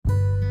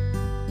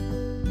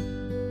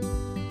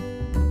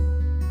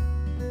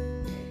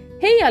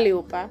Hej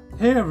allihopa!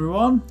 Hey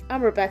everyone,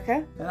 I'm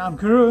Rebecca. and I'm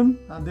Karun,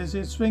 and this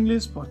is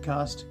Swingley's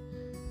podcast.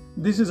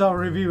 This is our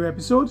review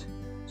episode.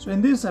 So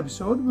in this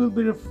episode, we'll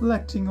be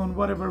reflecting on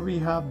whatever we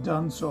have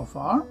done so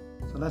far.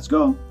 So let's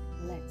go.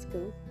 Let's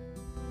go.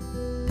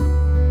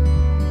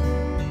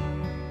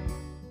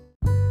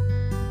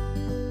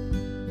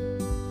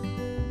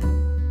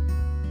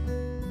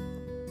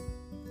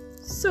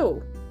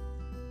 So,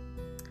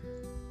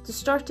 to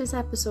start this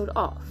episode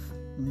off,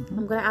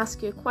 I'm going to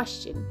ask you a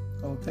question.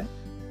 Okay.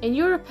 In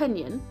your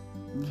opinion,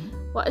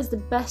 what is the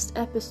best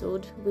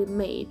episode we've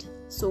made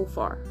so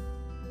far,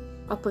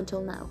 up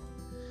until now?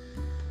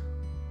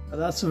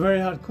 That's a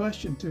very hard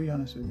question, to be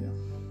honest with you.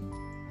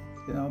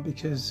 You know,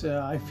 because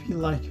I feel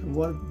like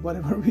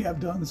whatever we have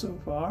done so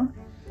far,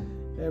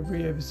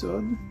 every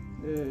episode,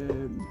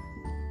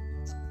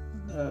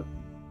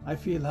 I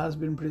feel has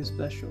been pretty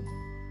special.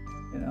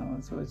 You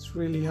know, so it's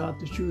really hard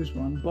to choose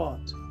one.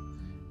 But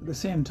at the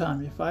same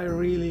time, if I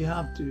really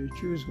have to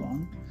choose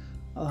one,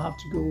 I'll have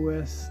to go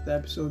with the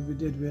episode we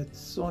did with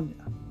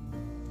Sonia.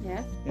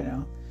 Yeah? You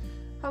know.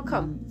 How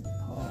come?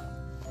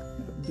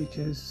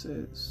 Because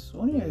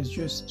Sonia is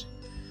just,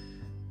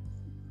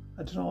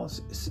 I don't know,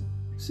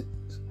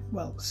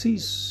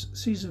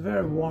 she's a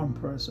very warm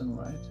person,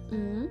 right?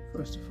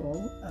 First of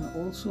all, and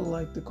also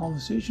like the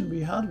conversation we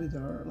had with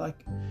her,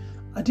 like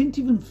I didn't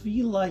even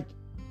feel like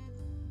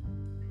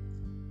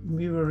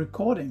we were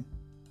recording,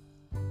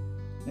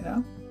 you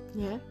know?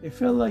 Yeah. It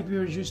felt like we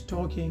were just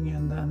talking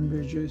and then we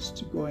were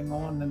just going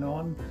on,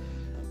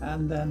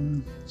 and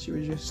then she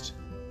was just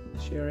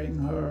sharing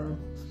her,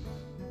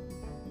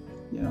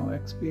 you know,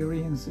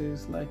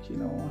 experiences, like, you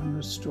know, and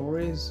her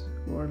stories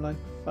were like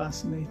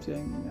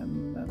fascinating,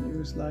 and it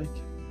was like,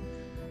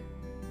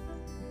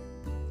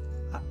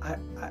 I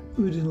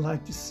wouldn't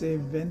like to say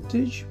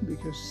vintage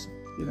because,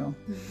 you know,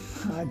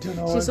 I don't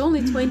know. She's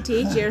only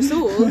 28 years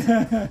old.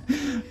 I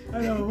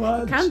know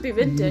what. Can't be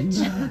vintage.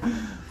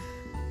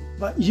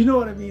 But you know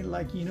what I mean,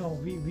 like, you know,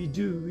 we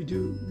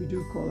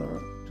do call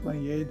her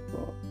 28,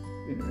 but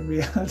in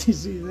reality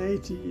she's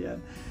 80,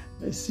 and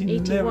she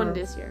 81 never,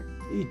 this year.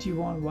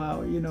 81,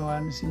 wow, you know,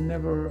 and she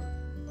never,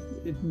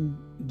 it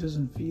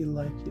doesn't feel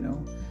like, you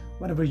know,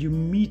 whenever we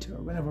meet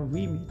her,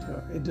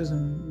 it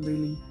doesn't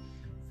really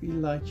feel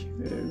like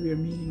we are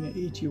meeting an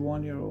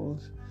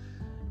 81-year-old,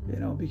 you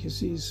know, because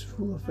she's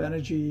full of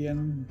energy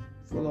and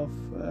full of,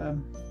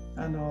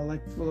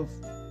 full of,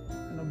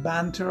 you know,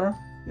 banter.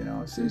 You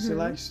know, she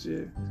likes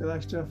to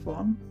have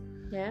fun.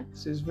 Yeah.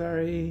 She's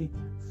very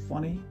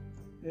funny,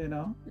 you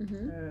know.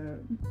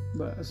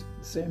 But at the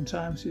same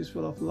time, she's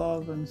full of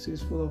love, and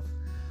she's full of,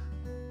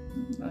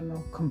 I don't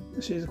know,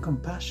 she's a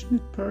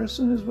compassionate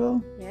person as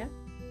well. Yeah.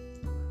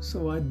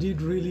 So I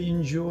did really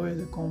enjoy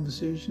the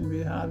conversation we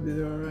had with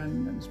her,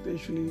 and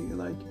especially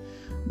like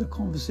the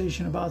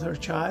conversation about her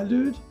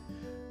childhood,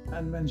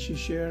 and when she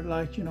shared,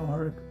 like, you know,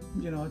 her,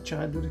 you know,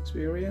 childhood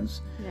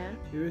experience. Yeah.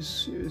 It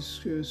was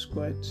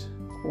quite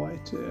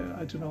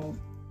I don't know,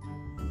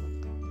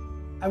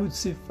 I would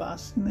say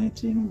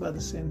fascinating, but at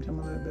the same time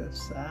a little bit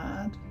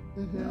sad.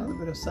 You know, a little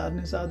bit of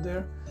sadness out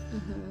there.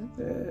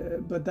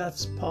 But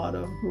that's part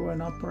of growing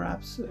up,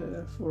 perhaps,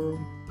 for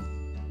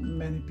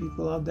many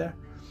people out there.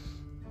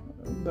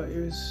 But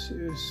it was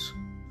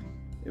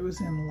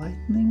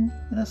enlightening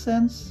in a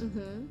sense.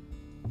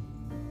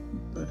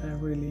 But I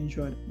really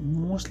enjoyed it,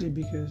 mostly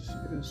because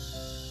it was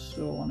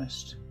so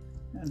honest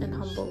and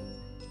humble.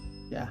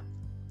 Yeah.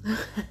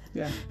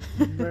 Yeah,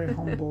 very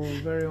humble,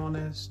 very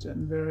honest,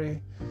 and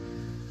very,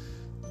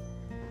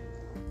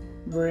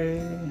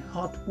 very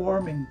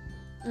heartwarming,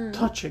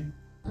 touching.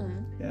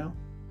 You know,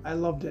 I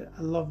loved it.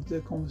 I loved the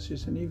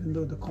conversation, even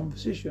though the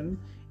conversation,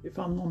 if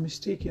I'm not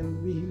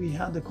mistaken, we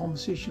had the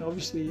conversation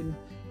obviously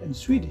in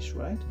Swedish,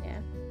 right?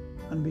 Yeah.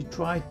 And we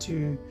tried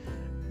to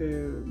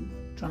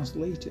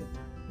translate it.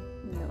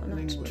 No,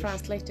 not to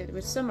translate it.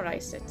 We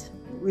summarized it.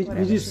 We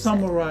did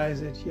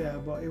summarize it, yeah,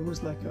 but it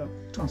was like a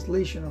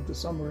translation of the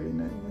summary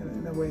in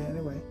a way,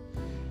 anyway.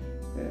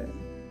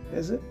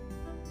 Is it?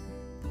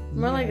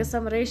 More like a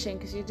summation,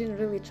 because you didn't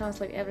really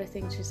translate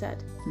everything she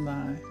said.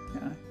 Nah,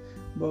 yeah.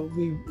 But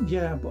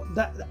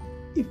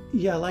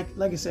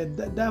like I said,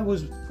 that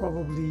was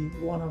probably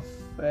one of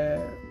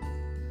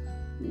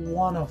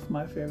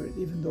my favorite,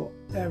 even though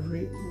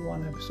every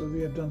one episode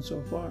we have done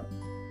so far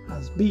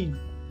has been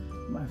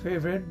my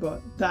favorite.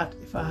 But that,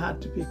 if I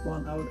had to pick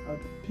one, I would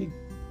pick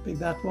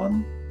that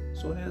one,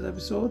 Sonia's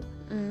episode.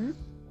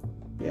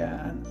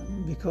 Yeah, and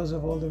because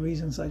of all the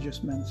reasons I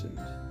just mentioned.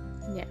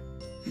 Yeah.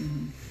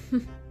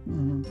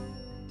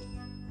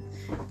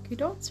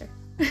 Good answer.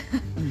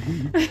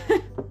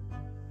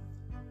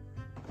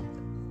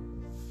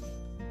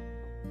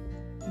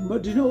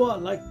 But you know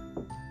what, like,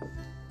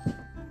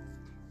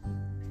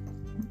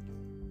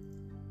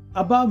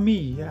 about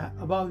me,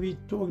 we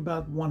talked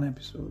about one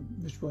episode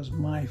which was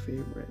my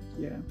favorite,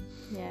 yeah.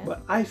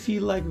 But I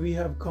feel like we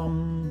have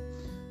come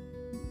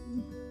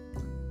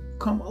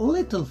a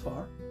little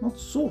far, not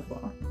so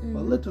far, but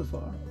a little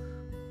far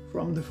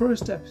from the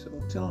first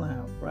episode till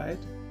now, right?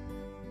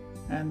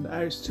 And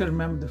I still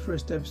remember the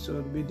first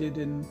episode we did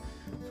in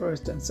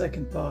first and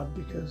second part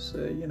because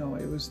you know,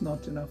 it was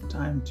not enough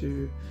time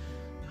to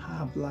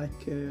have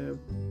like a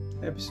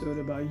episode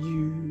about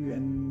you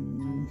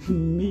and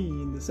me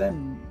in the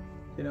same,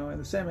 you know, in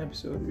the same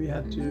episode. We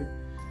had to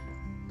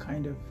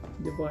kind of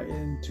divide it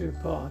in two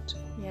parts.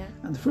 Yeah.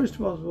 And the first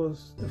part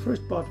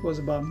was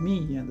about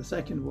me, and the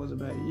second was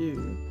about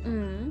you.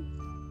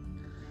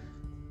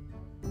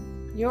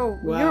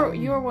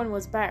 Your one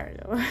was better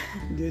though.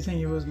 Do you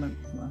think it was meant?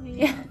 Well,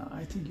 Yeah. no,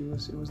 I think it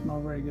was not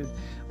very good.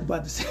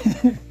 But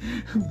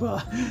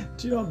but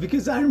you know,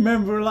 because I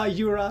remember like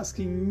you were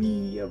asking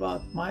me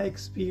about my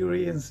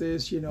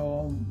experiences, you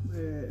know.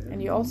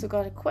 And you also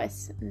got a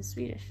quiz in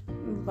Swedish,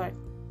 but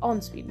on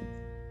Sweden.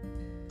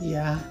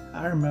 Yeah,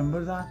 I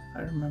remember that.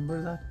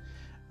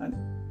 And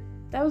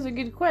That was a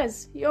good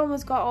quiz. You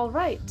almost got all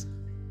right.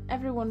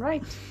 Everyone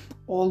right.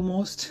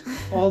 almost,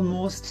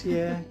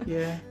 yeah.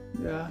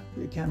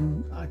 I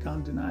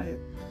can't deny it.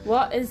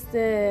 What is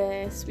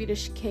the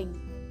Swedish king?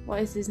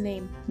 What is his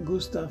name?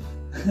 Gustav.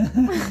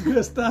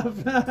 Gustav.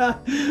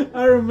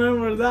 I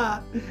remember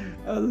that.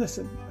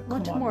 Listen.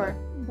 What come on, more?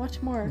 like,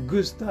 What more?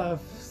 Gustav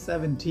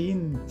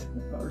 17th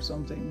or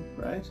something,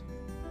 right?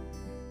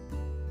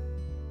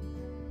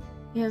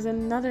 He has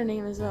another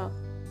name as well.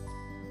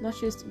 Not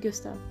just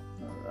Gustav.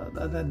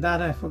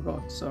 That I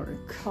forgot. Sorry.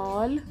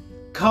 Carl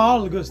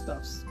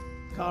Gustav.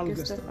 Carl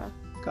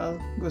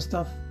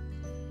Gustav.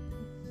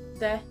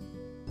 The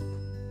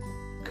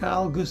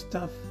Carl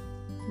Gustav.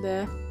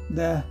 The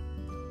The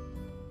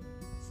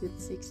is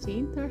it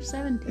 16th or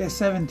 17th?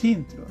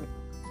 17th, right?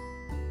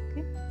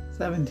 Okay.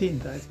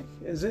 17th, I think.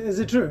 Is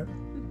it true?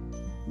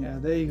 Yeah,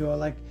 there you go.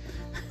 Like,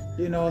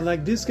 you know,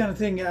 like this kind of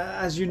thing.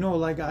 As you know,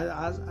 like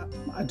I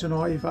don't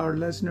know if our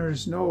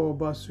listeners know,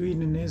 but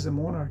Sweden is a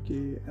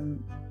monarchy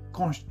and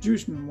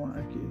constitutional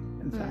monarchy,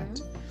 in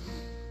fact.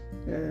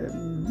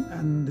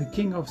 And the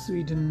king of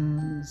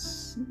Sweden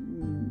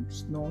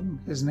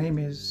his name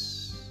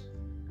is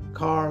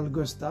Carl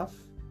Gustav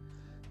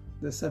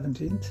the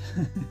 17th.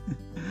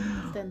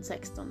 Then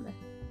 16th.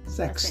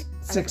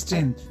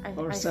 16th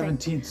or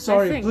 17th. I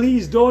Sorry, think.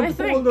 please don't I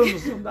think. hold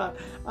us on that.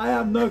 I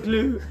have no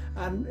clue.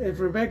 And if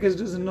Rebecca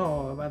doesn't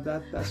know about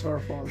that, that's her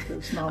fault.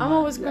 It's not I'm mine.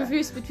 always Yeah.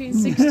 confused between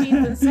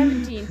 16th and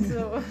 17th,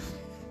 so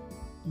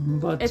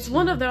But it's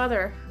one or the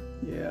other.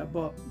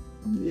 but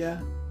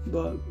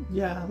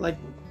like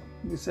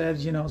you said,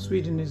 you know,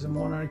 Sweden is a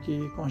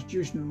monarchy,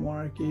 constitutional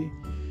monarchy.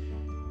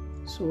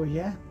 So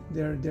yeah,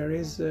 there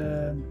is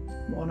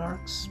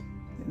monarchs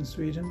in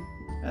Sweden,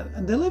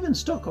 and they live in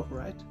Stockholm,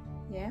 right?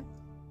 Yeah.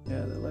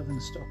 Yeah, they live in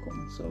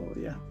Stockholm. So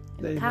yeah,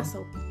 there In you a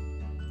castle. go.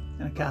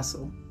 In a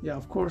castle. Yeah,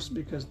 of course,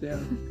 because they're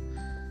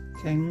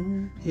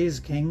king. He's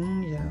king.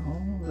 You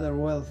know, the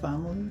royal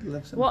family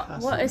lives in a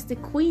castle. What is the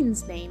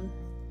queen's name?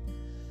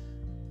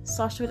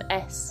 Starts with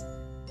S.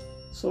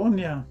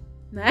 Sonja?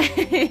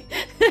 Nej.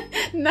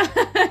 Nej.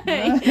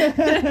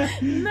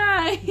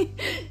 Nej.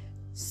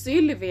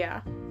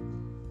 Sylvia.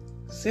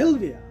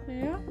 Sylvia?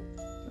 Yeah.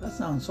 That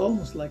sounds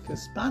almost like a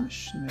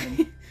Spanish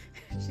name.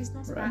 She's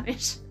not Right.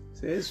 Spanish.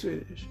 She is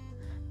Swedish.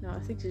 No, I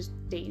think she's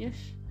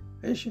Danish.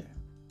 Is she?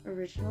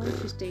 Originally,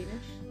 she's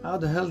Danish. How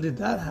the hell did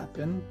that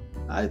happen?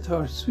 I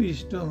thought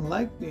Swedish don't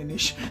like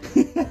Danish.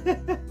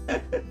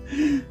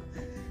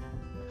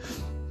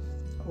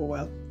 Oh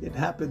well, it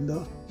happened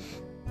though.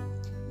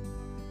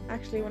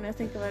 Actually, when I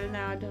think about it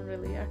now, I don't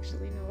really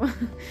actually know.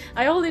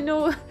 I only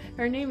know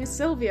her name is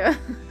Sylvia.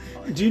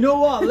 Do you know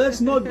what? Let's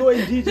not go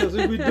in details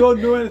if we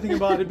don't know anything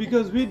about it,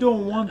 because we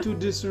don't want to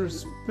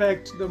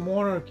disrespect the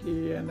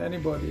monarchy and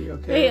anybody,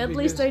 okay? Hey, at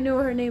least I know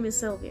her name is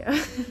Sylvia.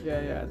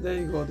 Yeah, there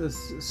you go. This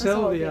all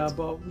Sylvia, good.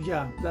 but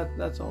yeah,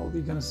 that's all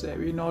we're gonna say.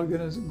 We're not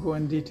gonna go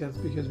in details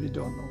because we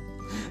don't know.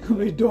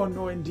 We don't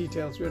know in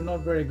details. We're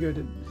not very good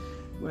at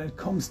when it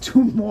comes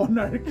to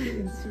monarchy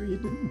in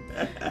Sweden.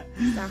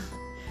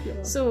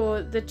 Yeah.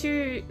 So the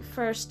two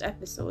first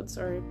episodes,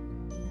 or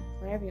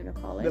whatever you want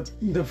to call it.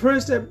 The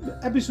first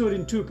episode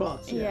in two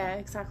parts. Yeah,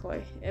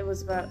 exactly. It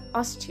was about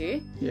us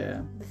two. Yeah.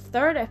 The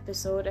third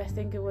episode, I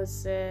think it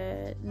was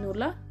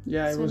Nulla.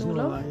 Yeah, it was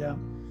Sven-Olof. Nulla.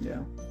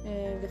 Yeah.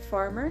 The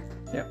farmer.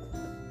 Yep.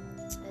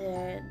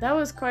 That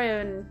was quite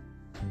an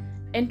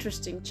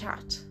interesting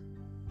chat.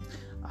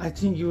 I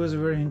think he was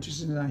very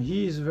interesting.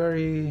 He's a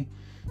very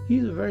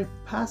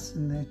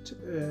passionate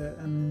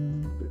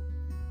and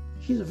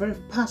he's a very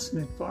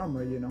passionate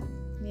farmer, you know.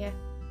 Yeah,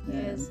 he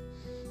is.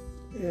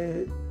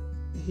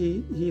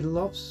 He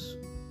loves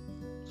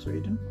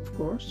Sweden, of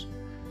course.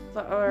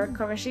 But our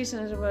conversation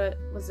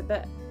was a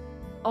bit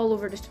all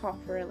over the top,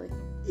 really.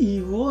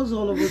 He was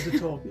all over the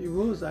top. He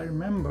was, I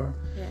remember.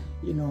 Yeah.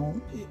 You know,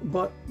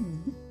 but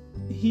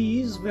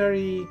he is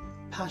very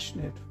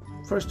passionate,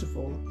 first of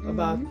all,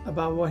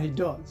 about what he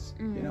does.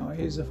 Mm-hmm. You know,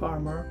 he's a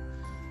farmer,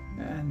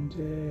 and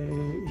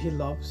he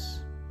loves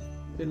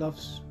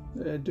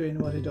doing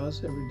what he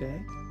does every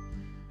day.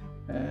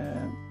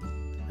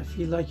 I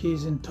feel like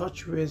he's in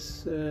touch with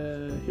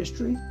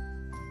history.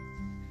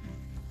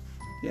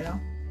 You know,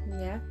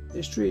 Yeah.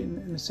 history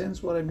in a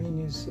sense. What I mean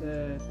is,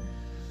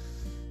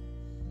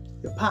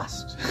 the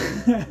past.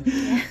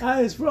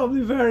 It's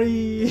probably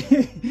very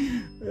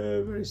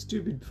very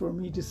stupid for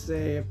me to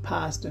say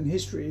past and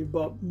history,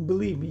 but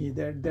believe me,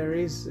 there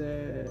is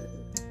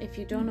if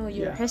you don't know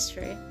your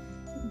history,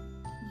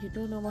 you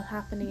don't know what's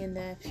happening in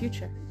the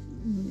future.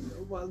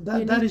 Well,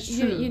 that is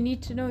true. You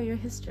need to know your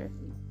history.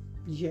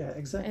 Yeah,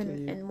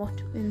 exactly. And what,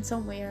 in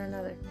some way or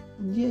another.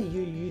 Yeah,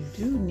 you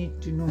do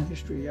need to know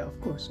history. Yeah,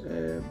 of course.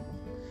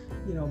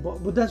 You know,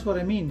 but that's what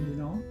I mean. You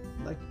know,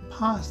 like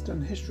past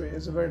and history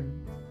is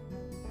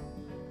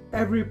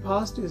every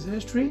past is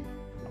history,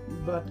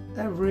 but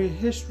every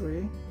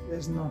history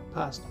is not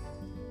past.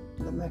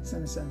 That makes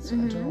any sense? I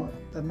don't know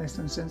if that makes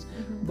any sense.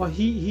 But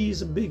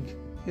he's big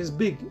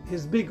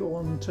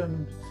on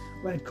terms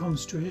when it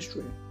comes to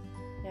history.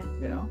 Yeah.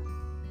 You know,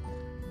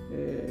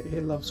 he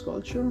loves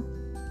culture.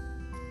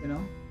 You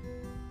know,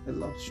 he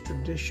loves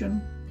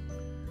tradition.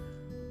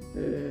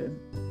 And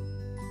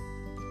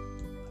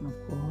of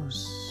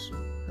course,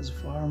 as a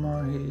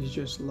farmer, he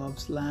just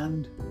loves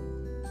land.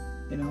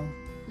 You know.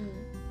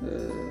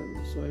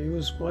 So it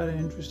was quite an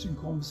interesting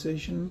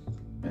conversation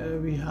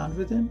we had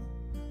with him.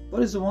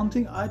 But it's the one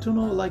thing, I don't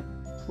know, like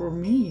for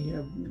me,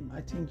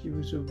 I think it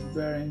was a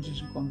very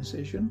interesting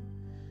conversation.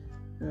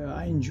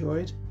 I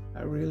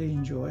really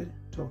enjoyed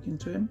talking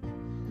to him.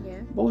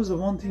 Yeah. What was the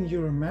one thing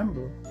you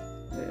remember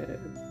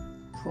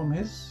from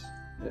his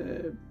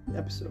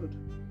episode,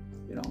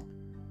 you know?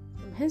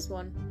 From his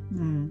one?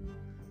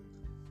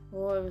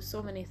 Oh, there was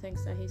so many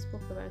things that he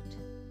spoke about.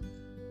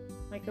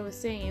 Like I was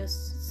saying, it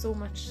was so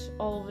much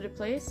all over the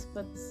place,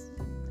 but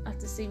at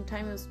the same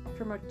time it was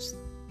pretty much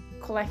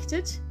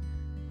collected.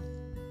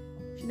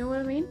 If you know what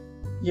I mean?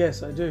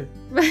 Yes, I do.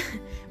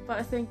 But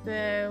I think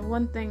the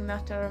one thing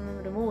that I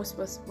remember the most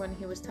was when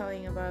he was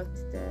telling about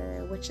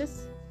the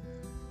witches.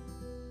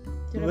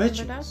 Do you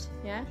remember that?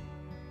 Yeah.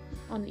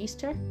 On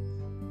Easter.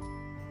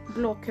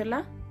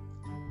 Blåkulla.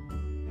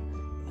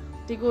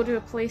 They go to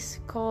a place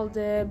called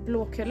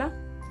Blåkulla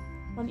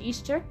on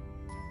Easter.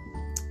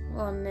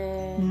 On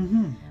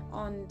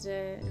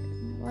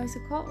what is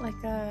it called?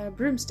 Like a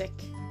broomstick.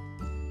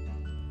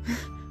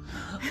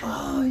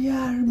 Oh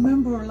yeah, I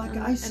remember. Like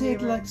I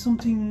said, like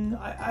something.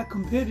 I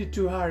compared it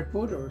to Harry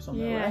Potter or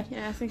something. Yeah, right?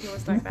 yeah, I think it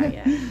was like that.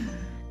 Yeah,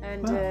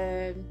 and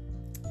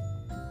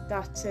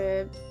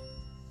that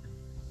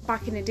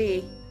back in the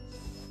day,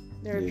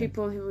 there were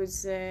people who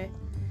was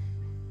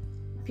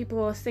people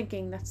were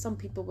thinking that some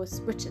people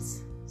was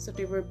witches, so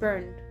they were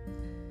burned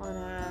on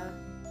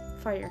a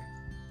fire.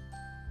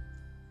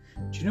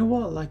 Do you know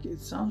what? Like it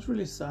sounds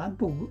really sad,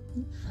 but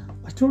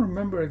I don't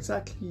remember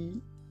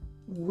exactly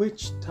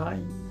which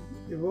time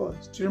it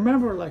was. Do you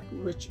remember like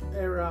which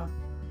era?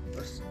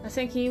 I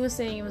think he was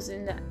saying it was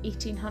in the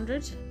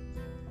 1800s.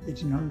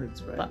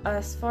 1800s, right? But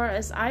as far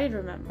as I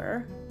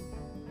remember,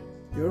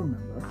 you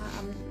remember?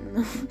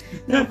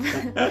 No,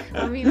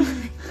 I mean,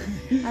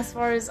 as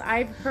far as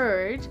I've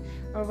heard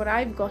or what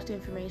I've got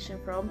information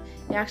from,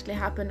 it actually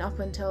happened up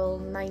until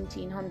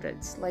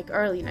 1900s, like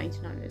early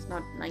 1900s,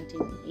 not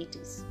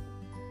 1980s.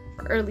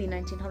 Early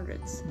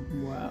 1900s.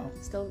 Wow.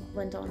 Still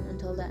went on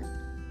until then.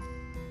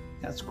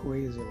 That's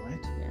crazy,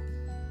 right? Yeah.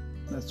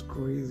 That's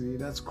crazy.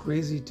 That's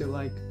crazy to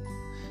like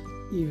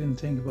even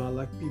think about,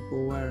 like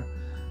people were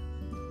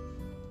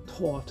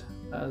taught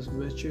as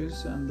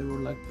witches and they were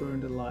like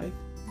burned alive.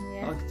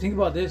 Yeah. Like think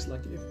about this,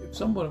 like if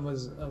someone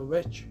was a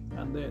witch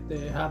and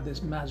they had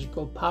this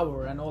magical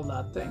power and all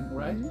that thing,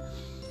 right?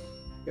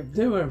 If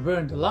they were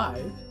burned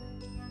alive,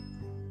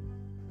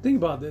 think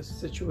about this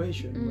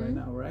situation right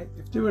now, right?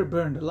 If they were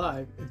burned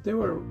alive, if they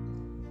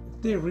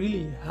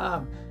really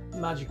have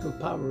magical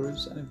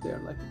powers, and if they're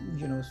like,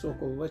 you know,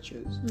 so-called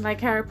witches, like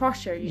Harry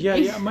Potter. Yeah,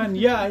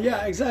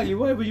 exactly.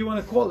 Whatever you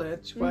want to call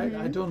it, right?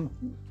 I don't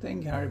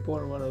think Harry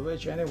Potter was a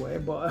witch anyway,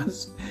 but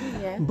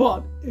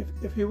but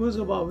if it was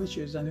about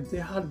witches and if they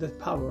had that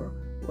power,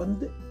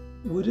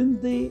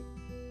 wouldn't they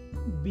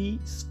be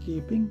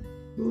escaping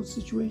those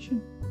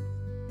situations?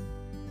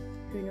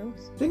 Who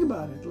knows? Think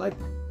about it. Like,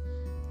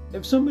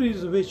 if somebody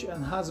is a witch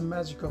and has a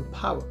magical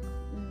power,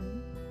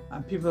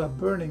 and people are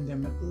burning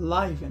them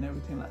alive and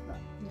everything like that,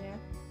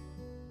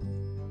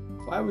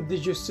 why would they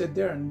just sit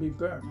there and be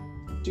burned?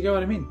 Do you get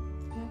what I mean?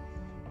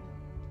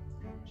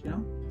 Yeah. You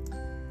know?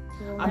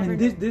 I mean,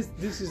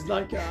 this is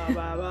like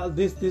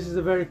this is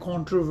a very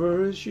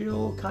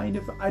controversial kind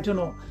of. I don't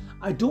know.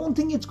 I don't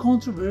think it's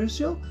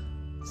controversial.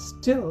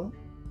 Still,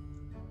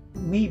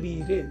 maybe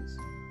it is.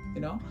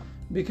 You know,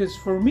 because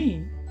for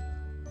me,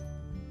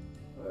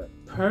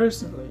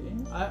 personally,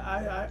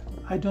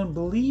 I don't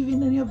believe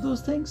in any of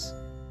those things.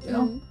 You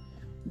know,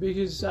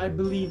 because I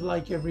believe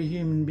like every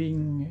human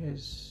being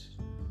is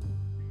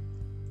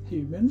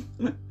human.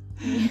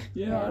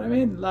 You know what I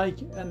mean? Like,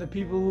 and the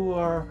people who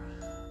are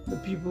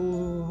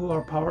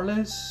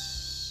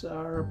powerless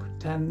are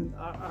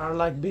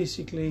like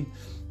basically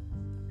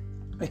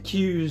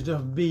accused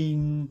of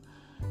being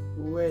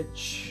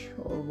witch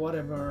or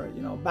whatever,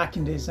 you know, back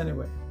in days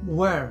anyway,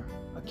 were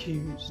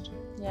accused.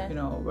 You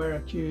know, were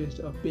accused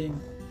of being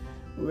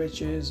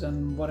witches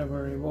and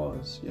whatever it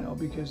was, you know,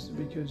 because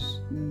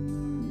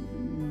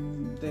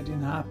they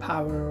didn't have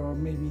power, or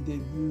maybe they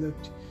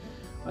looked,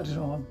 I don't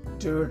know,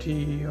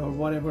 dirty or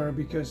whatever,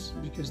 because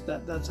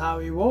that's how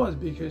it was.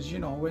 Because, you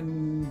know,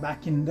 when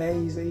back in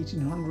days,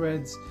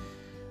 1800s,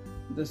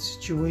 the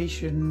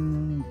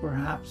situation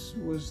perhaps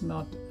was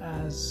not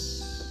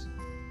as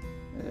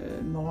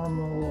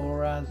normal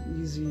or as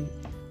easy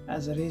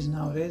as it is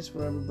nowadays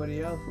for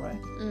everybody else,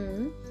 right?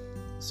 Mm-hmm.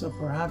 So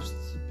perhaps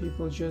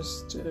people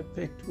just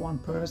picked one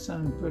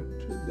person and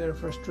put their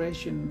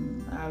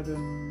frustration out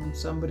on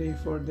somebody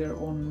for their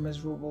own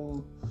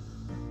miserable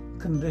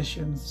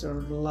conditions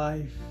or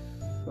life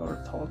or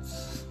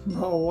thoughts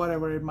or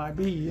whatever it might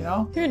be, you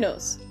know? Who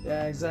knows?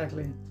 Yeah,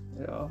 exactly.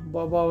 Yeah,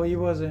 but it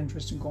was an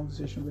interesting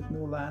conversation with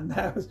Nuala.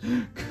 That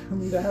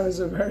was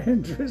a very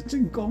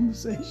interesting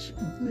conversation.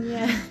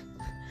 Yeah.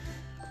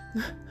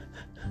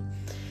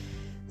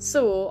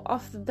 So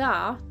after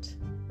that,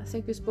 I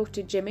think we spoke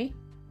to Jimmy.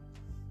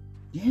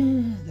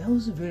 Yeah, that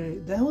was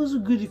a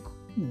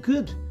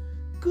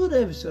good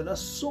episode, a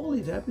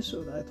solid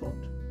episode, I thought.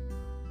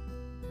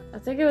 I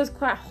think it was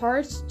quite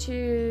hard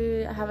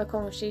to have a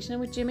conversation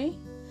with Jimmy.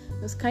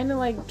 It was kind of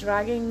like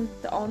dragging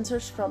the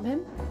answers from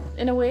him,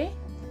 in a way.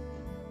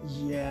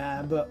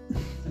 Yeah, but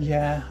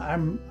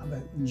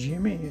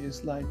Jimmy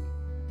is like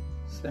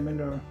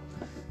similar,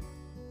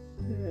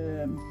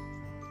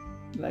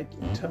 like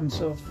in terms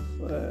of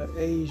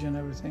age and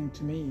everything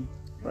to me,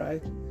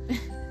 right?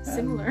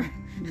 Similar.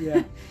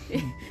 Yeah.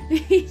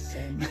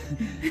 Same.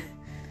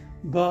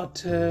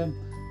 But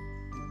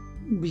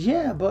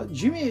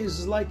Jimmy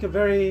is like a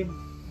very.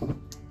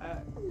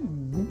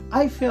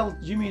 I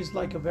felt Jimmy is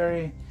like a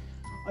very.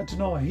 I don't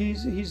know.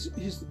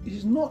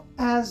 He's not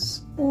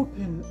as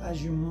open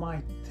as you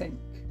might think.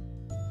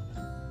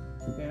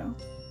 Yeah.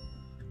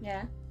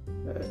 Yeah.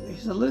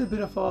 He's a little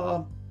bit of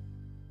a.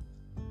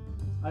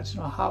 I don't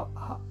know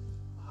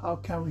how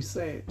can we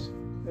say it.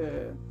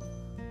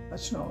 I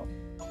don't know.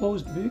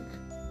 Closed book.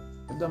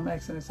 If that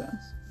makes any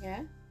sense.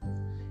 Yeah.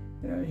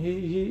 Yeah,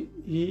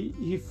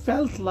 he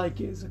felt like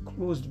it's a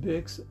closed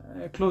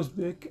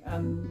book,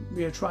 and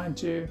we're trying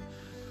to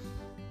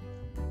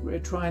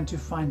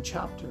find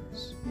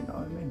chapters. You know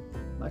what I mean?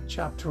 Like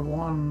chapter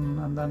 1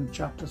 and then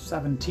chapter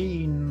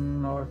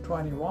 17 or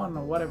 21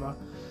 or whatever.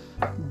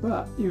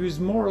 But it was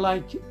more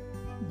like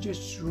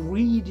just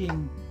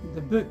reading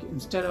the book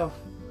instead of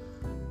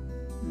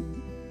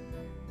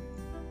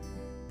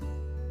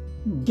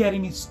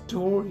getting a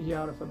story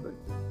out of a book.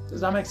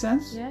 Does that make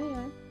sense? Yeah,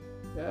 yeah.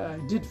 Yeah,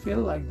 it did feel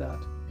like that.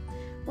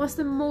 What's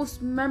the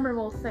most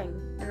memorable thing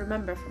you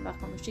remember from that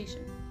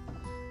conversation?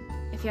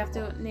 If you have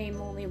to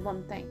name only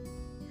one thing.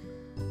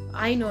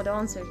 I know the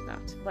answer to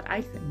that, but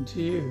I think.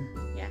 To you?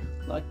 Yeah.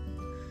 Like,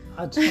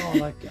 I don't know,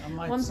 like I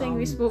might one thing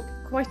we spoke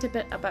quite a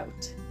bit about.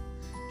 Do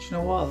you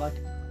know what?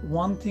 Like,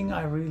 one thing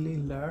I really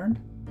learned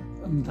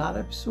in that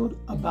episode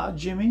about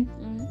Jimmy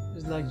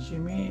is like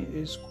Jimmy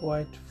is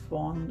quite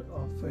fond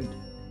of food.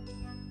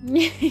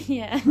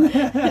 Yeah.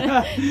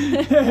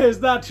 Is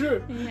that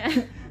true?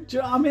 Yeah.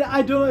 I mean,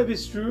 I don't know if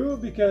it's true,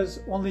 because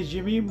only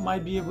Jimmy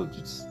might be able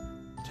to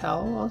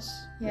tell us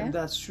if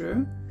that's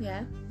true.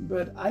 Yeah.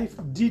 But I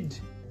did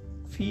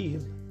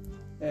feel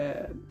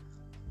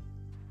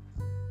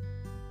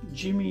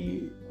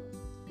Jimmy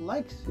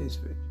likes his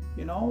food,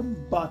 you know,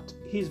 but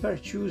he's very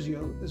choosy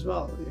as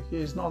well.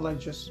 He's not like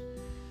just,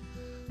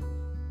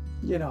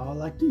 you know,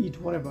 like to eat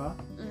whatever.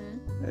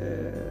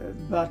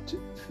 But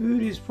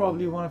food is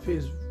probably one of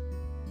his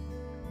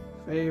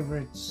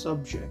favorite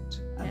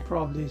subject, and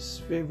probably his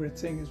favorite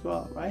thing as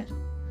well, right?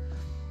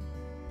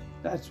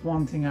 That's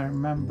one thing I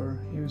remember.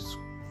 He was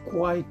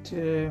quite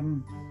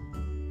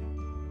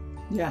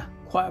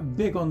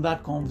big on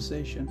that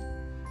conversation.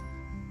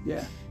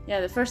 Yeah,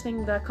 the first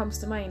thing that comes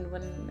to mind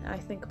when I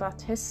think about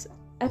his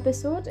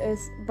episode is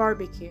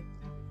barbecue.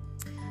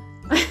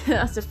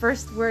 That's the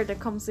first word that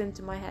comes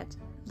into my head.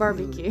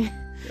 Barbecue.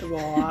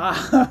 Well,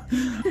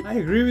 I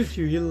agree with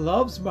you. He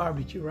loves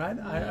barbecue, right?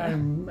 I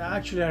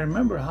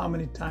remember how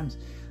many times,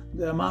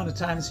 the amount of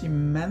times he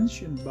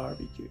mentioned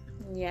barbecue.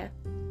 Yeah.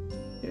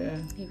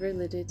 Yeah. He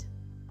really did.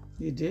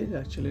 He did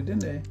actually,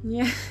 didn't he?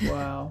 Yeah.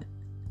 Wow.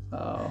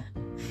 Oh.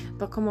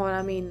 But come on,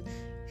 I mean,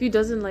 who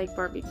doesn't like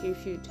barbecue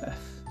food?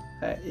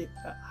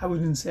 I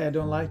wouldn't say I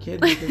don't like it,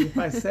 because if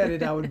I said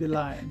it, I would be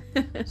lying.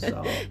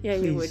 So yeah,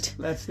 please, you would.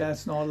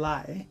 Let's not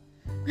lie.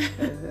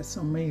 It's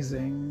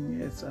amazing.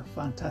 It's a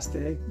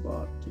fantastic,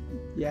 but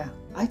yeah,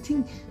 I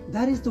think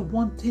that is the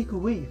one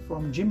takeaway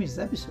from Jimmy's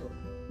episode.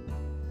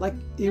 Like,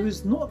 it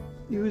was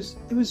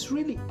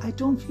really, I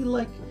don't feel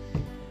like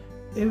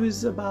it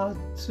was about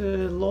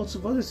lots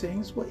of other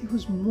things, but it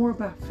was more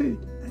about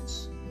food.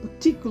 It's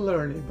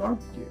particularly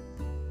barbecue.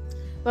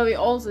 But we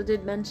also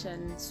did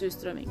mention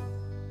surströmming.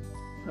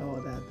 Oh,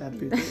 that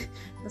bit.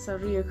 That's a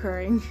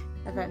reoccurring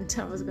event,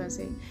 I was going to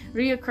say.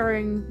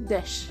 Reoccurring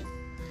dish.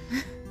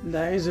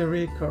 There is a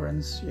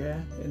recurrence,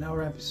 in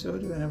our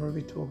episode whenever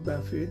we talk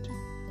about food,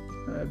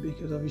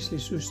 because obviously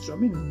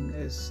surströmming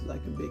is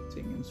like a big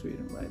thing in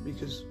Sweden, right?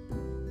 Because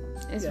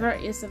it's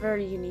a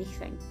very unique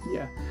thing.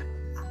 Yeah,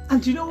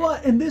 and you know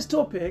what? In this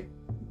topic,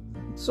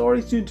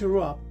 sorry to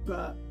interrupt,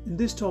 but in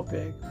this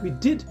topic, we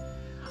did,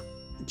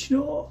 you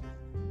know,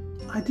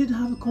 I did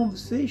have a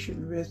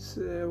conversation with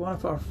one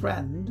of our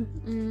friends,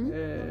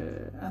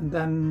 and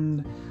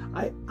then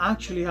I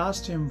actually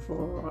asked him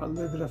for a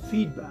little bit of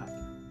feedback,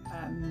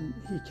 and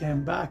he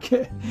came back.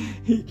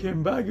 He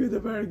came back with a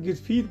very good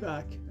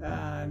feedback,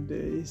 and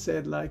he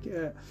said like,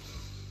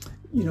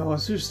 you know,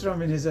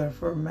 surströmming is a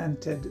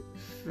fermented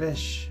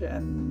fish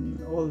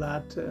and all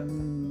that,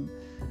 and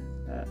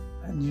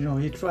you know,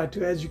 he tried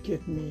to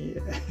educate me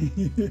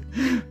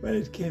when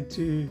it came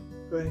to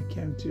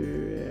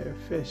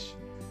fish.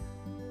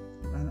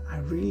 And I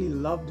really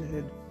loved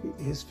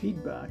his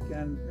feedback,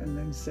 and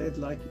then said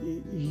like,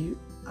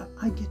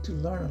 I get to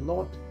learn a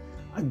lot.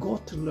 I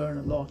got to learn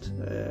a lot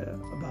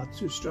about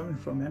surströmming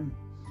from him.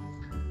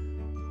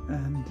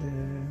 And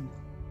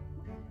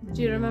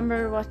do you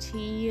remember what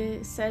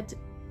he said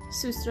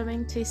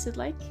surströmming tasted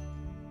like,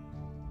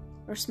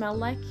 or smelled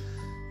like?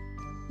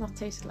 Not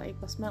tasted like,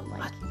 but smelled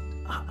like.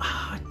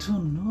 I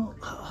don't know.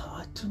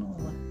 I don't know.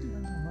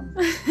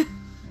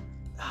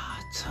 I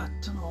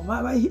don't know.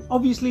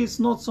 Obviously, it's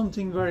not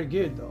something very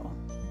good, though.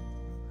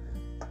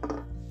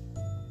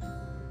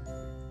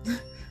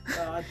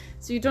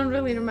 So you don't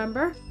really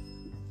remember?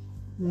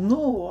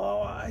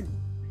 No, I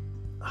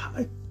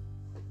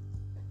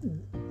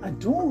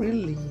don't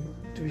really,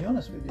 to be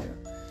honest with you.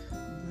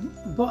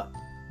 But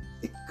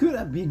it could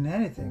have been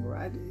anything,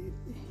 right?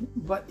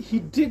 But he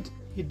did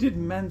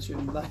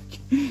mention like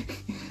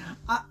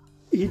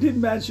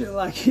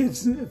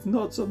it's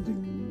not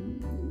something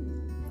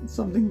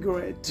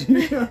great, to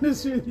be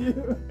honest with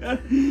you.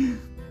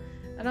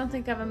 I don't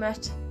think I've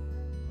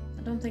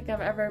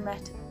ever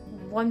met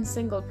one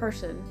single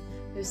person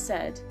who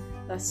said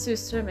that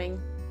surströmming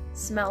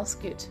smells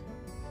good.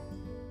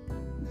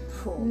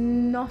 Oh.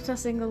 Not a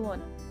single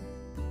one.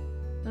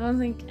 I don't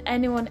think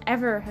anyone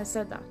ever has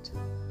said that,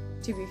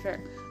 to be fair.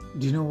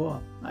 Do you know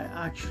what? I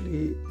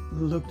actually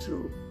looked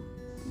through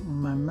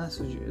my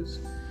messages,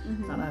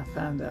 and I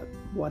found out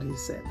what he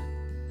said.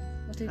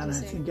 What did and you I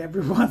say? think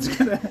everyone's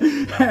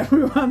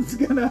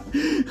gonna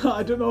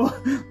I don't know,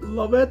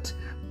 love it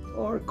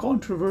or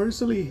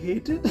controversially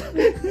hate it.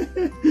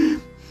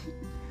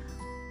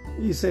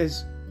 He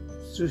says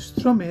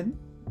surströmming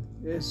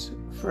is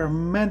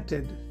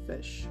fermented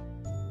fish,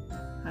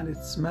 and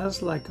it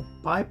smells like a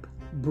pipe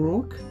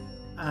broke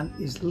and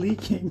is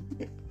leaking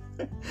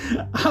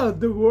out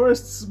the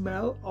worst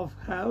smell of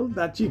hell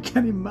that you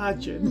can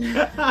imagine.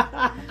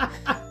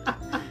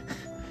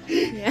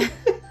 Yeah.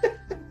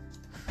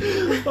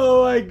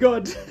 Oh my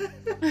god.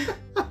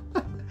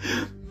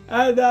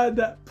 And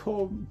that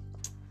poem,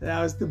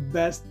 that was the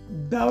best,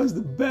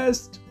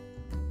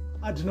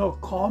 I don't know,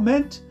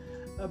 comment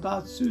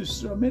about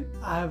surströmming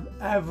I've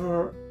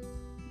ever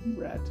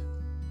read.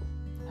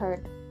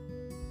 Heard.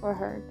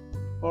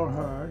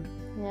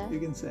 Yeah. You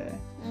can say.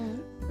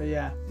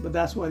 But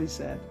that's what he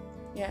said.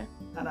 Yeah.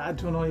 And I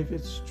don't know if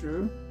it's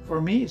true.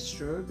 For me it's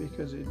true,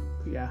 because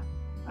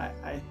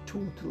I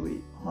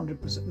totally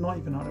 100%, not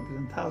even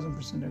 100%,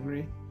 1000%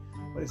 agree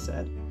what he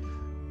said.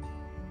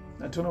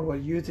 I don't know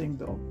what you think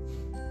though.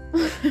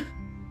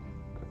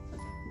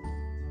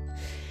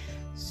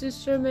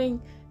 Surströmming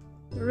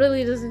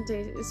really doesn't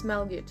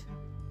smell good.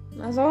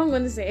 That's all I'm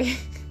going to say.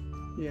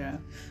 Yeah.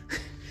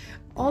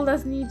 All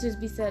that needs to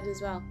be said as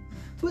well.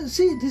 But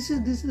see, this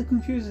is the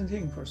confusing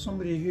thing for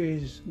somebody who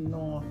is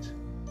not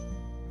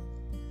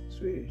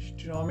Swedish.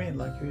 Do you know what I mean?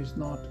 Like, who is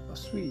not a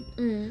Swede.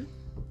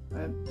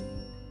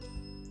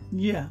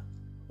 Yeah.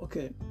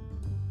 Okay.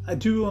 I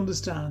do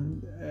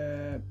understand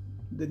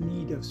the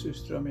need of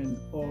surströmming,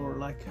 or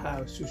like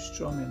how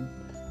surströmming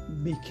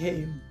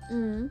became,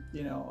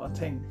 you know, a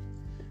thing,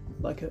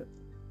 like a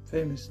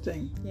famous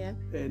thing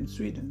in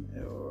Sweden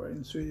or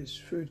in Swedish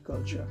food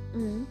culture.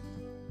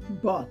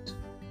 But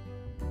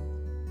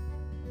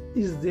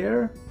is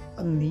there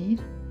a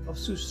need of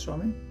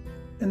surströmming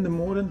in the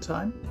modern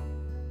time?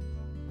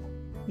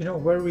 You know,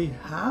 when we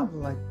have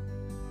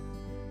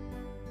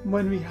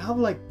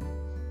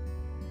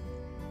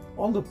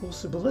all the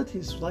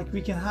possibilities, like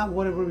we can have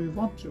whatever we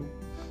want to.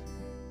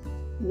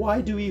 Why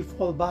do we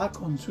fall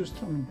back on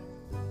surströmming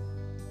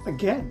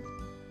again?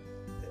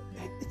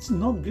 It's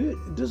not good.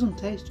 It doesn't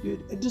taste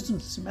good. It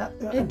doesn't smell.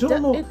 I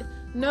don't know.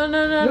 No.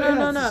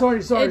 Sorry.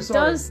 It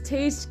does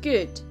taste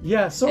good.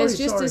 Yeah, sorry. It's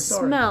just a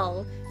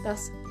smell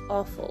that's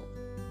awful.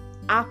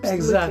 Absolutely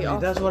exactly.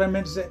 awful. That's what I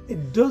meant to say.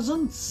 It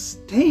doesn't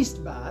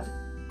taste bad.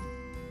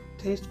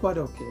 Tastes quite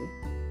okay.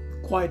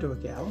 Quite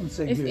okay. I wouldn't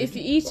say good. If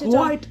you eat it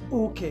quite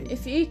okay.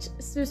 If you eat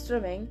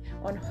surströmming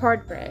on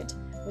hard bread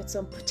with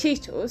some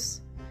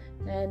potatoes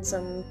and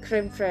some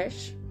creme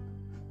fraiche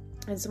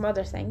and some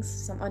other things,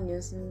 some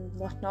onions and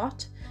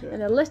whatnot,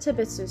 and a little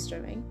bit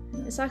surströmming,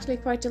 it's actually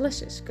quite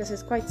delicious because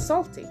it's quite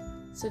salty,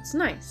 so it's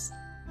nice.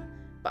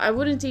 But I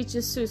wouldn't eat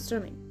just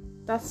surströmming.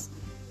 That's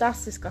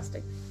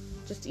disgusting.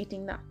 Just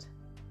eating that.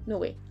 No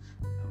way.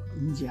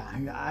 Yeah,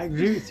 I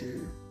agree with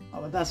you.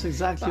 But that's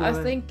exactly but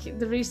what I think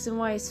the reason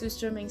why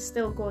surströmming is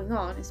still going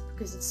on is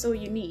because it's so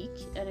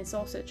unique, and it's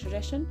also a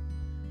tradition.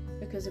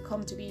 because it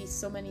come to be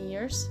so many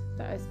years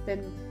that it's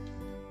been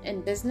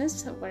in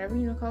business, or whatever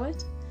you call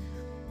it.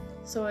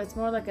 So it's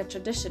more like a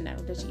tradition now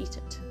that you eat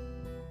it.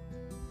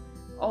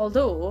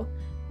 Although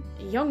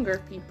younger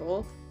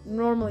people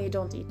normally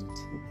don't eat it.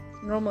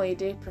 Normally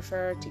they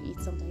prefer to eat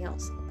something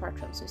else apart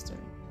from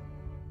surströmming.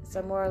 It's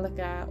a more like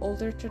a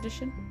older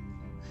tradition.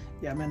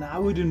 Yeah, I mean, I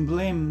wouldn't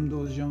blame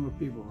those younger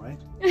people, right?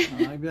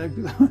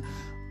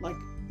 Like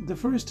the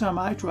first time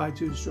I tried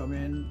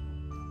surströmming,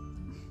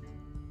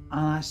 and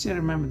I still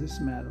remember the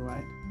smell,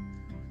 right?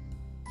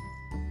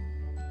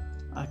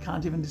 I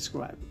can't even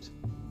describe it.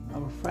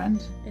 Our friend...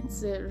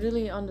 It's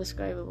really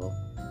undescribable.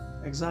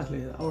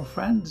 Exactly. Our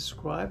friend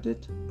described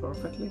it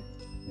perfectly,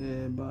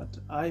 but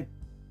I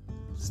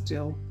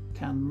still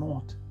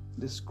cannot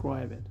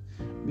describe it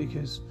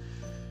because,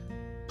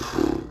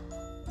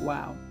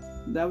 wow,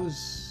 that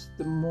was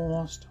the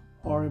most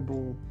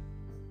horrible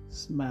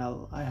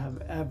smell I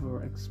have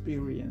ever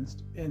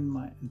experienced in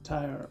my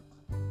entire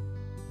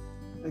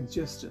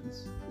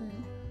existence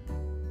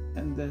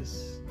in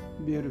this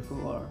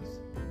beautiful earth.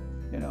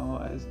 You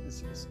know,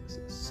 it's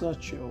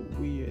such a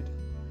weird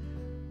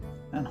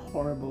and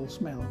horrible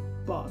smell.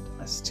 But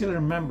I still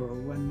remember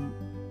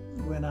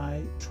when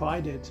I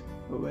tried it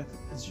with,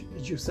 as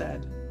you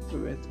said,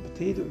 with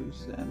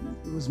potatoes, and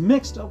it was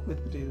mixed up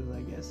with potatoes,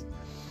 I guess,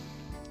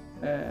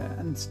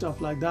 and stuff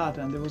like that.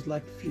 And there was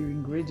like a few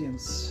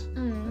ingredients,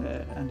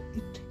 and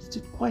it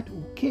tasted quite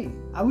okay.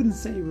 I wouldn't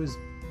say it was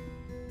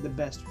the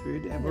best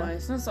food ever. No,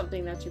 it's not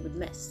something that you would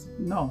miss.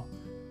 No.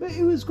 But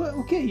it was quite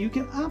okay. You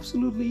can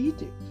absolutely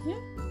eat it. Yeah.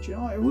 But, you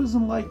know, it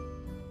wasn't like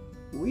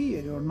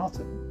weird or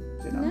nothing,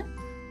 you know. Yeah.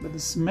 But the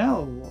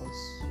smell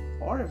was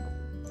horrible.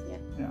 Yeah.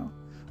 You know.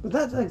 But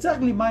that's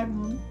exactly my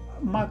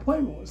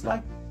point was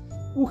like,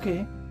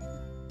 okay,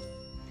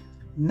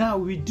 now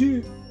we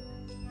do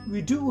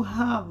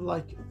have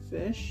like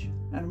fish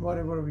and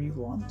whatever we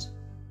want,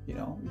 you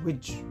know,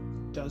 which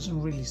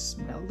doesn't really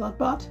smell that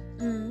bad.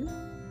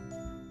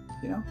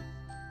 You know,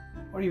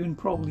 or even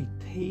probably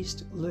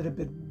taste a little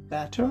bit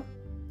better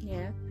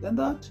than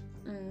that.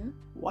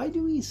 Why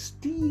do we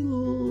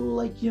still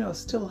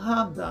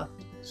have that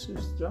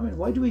system? I mean,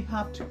 why do we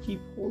have to keep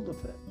hold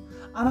of it?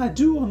 And I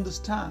do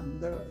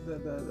understand the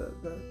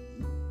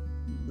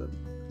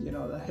you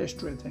know, the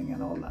history thing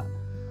and all that,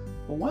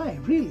 but why,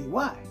 really,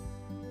 why?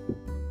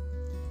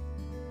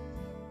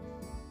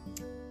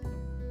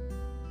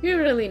 Who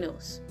really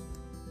knows?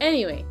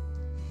 Anyway,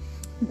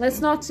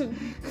 let's not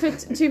put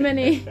too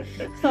many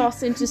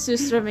thoughts into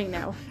surströmming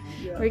now.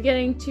 Yeah. We're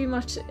getting too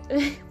much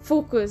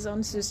focus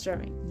on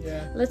surströmming.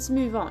 Yeah. Let's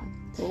move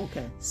on.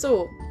 Okay.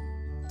 So,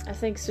 I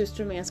think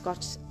surströmming has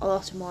got a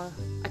lot more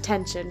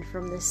attention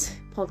from this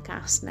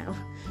podcast now.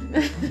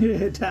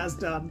 It has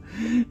done.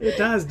 It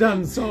has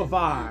done so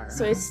far.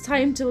 So it's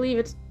time to leave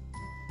it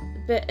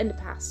a bit in the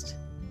past.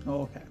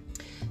 Okay.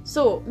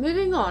 So,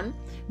 moving on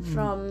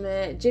from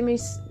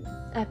Jimmy's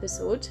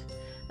episode,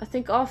 I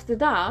think after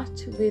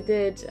that we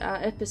did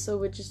an episode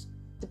with just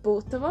the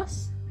both of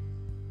us.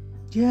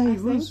 Yeah,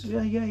 it was.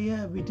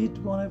 Yeah. We did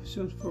one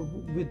episode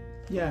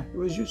it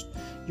was just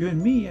you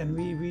and me, and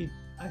we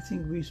I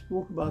think we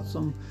spoke about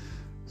some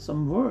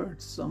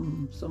words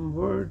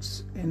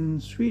in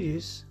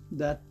Swedish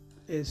that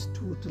is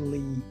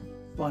totally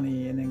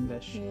funny in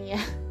English.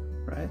 Yeah.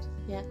 Right?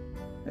 Yeah.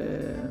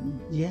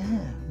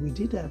 We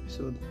did an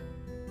episode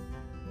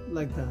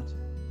like that.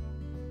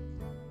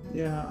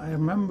 Yeah, I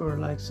remember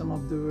like some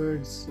of the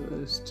words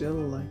still,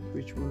 like,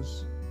 which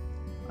was,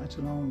 I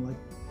don't know, like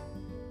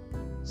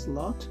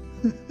slut.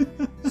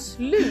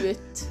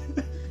 Slut.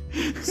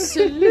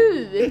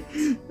 Slut.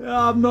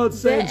 I'm not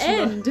saying the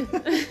end.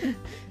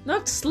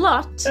 Not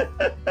slut.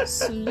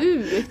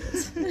 Slut.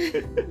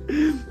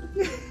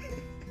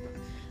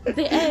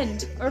 The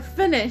end, or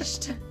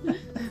finished.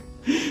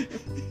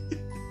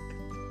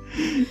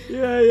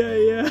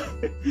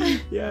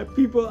 Yeah,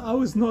 people, I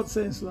was not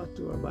saying slut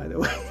to her, by the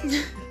way.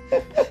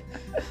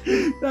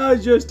 That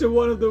was just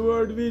one of the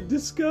words we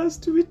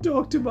discussed, we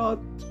talked about.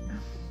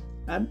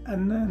 And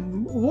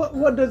then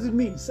what does it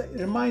mean?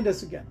 Remind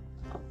us again.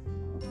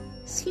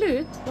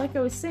 Slut, like I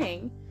was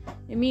saying,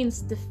 it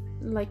means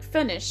like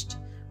finished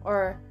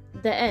or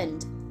the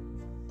end.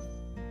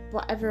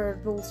 Whatever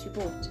rolls your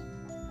boat.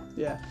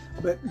 Yeah,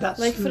 but that's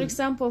like for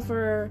example,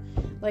 for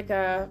like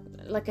a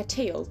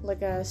tale,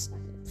 like a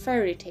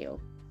fairy tale,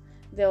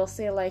 they'll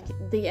say like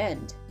the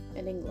end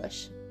in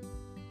English.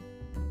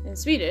 In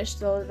Swedish,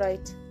 they'll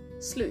write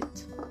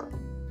slut.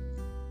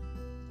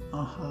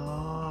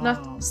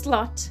 Not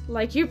slut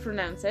like you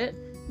pronounce it,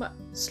 but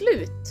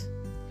slut.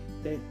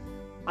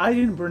 I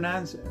didn't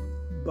pronounce it,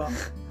 but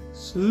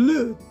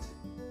slut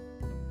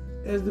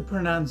is the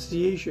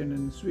pronunciation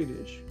in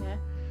Swedish. Yeah,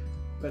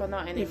 but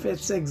not in if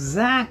English. It's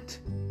exact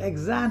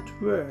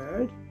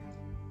word,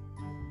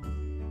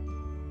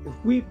 if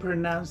we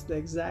pronounce the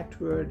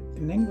exact word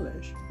in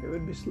English, it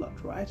would be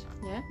slut, right?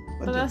 Yeah,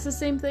 but that's the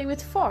same thing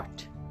with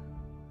fart.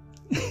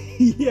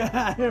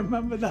 Yeah, I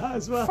remember that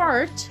as well.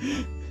 Fart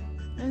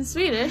in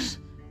Swedish,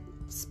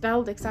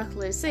 spelled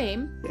exactly the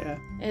same,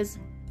 is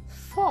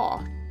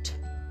fart.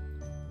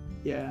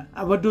 Yeah.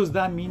 And what does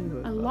that mean?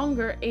 Though? A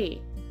longer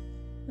A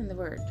in the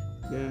word.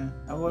 Yeah.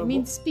 It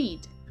means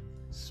speed.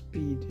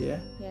 Speed, yeah.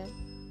 Yeah.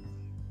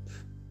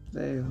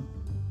 There you go.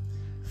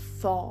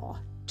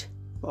 Thought.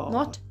 Fart.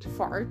 Not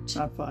fart.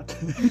 Not fart.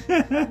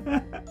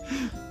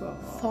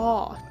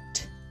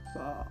 Thought.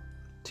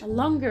 Fart. A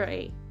longer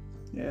A.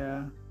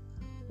 Yeah.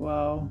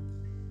 Wow.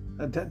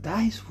 That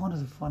is one of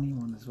the funny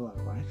ones as well,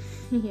 right?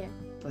 Yeah.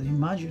 But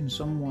imagine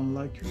someone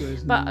like you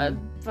guys.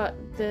 But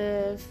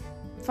the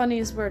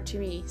funniest word to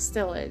me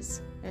still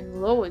is, and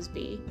will always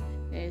be,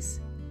 is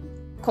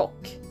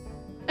cook.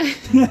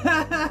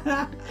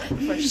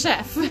 For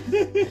chef.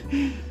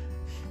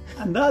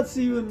 And that's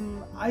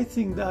even, I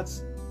think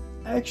that's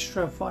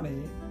extra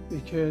funny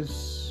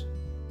because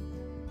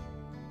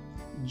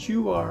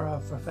you are a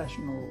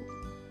professional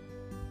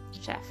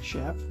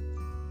Chef.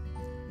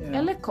 You know,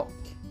 Eller kock.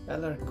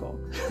 eller kock.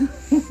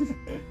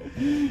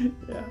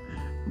 Yeah.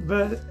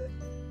 But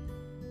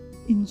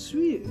in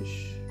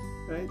Swedish,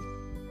 right,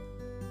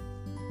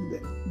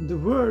 the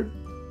word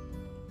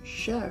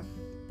chef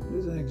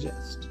doesn't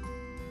exist,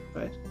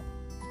 right?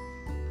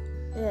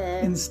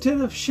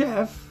 Instead of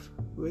chef,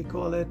 we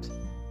call it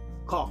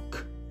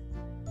cock.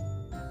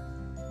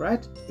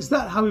 Right? Is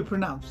that how we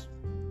pronounce?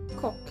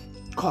 Kock.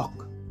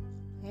 Cock.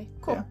 Okay.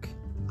 Kock.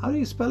 Yeah. How do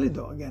you spell it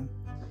though again?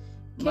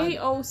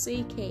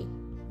 K-O-C-K.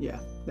 Yeah,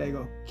 there you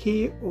go.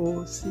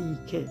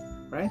 K-O-C-K,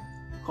 right?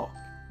 Cock,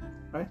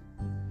 right?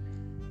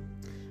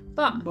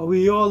 But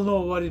we all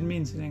know what it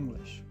means in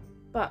English.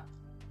 But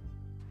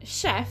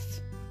chef,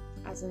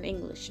 as an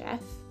English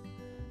chef,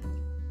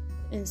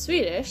 in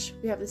Swedish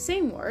we have the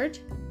same word,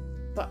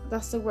 but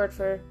that's the word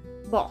for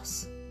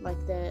boss,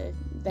 like the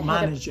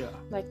manager, head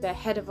of, like the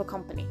head of a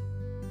company.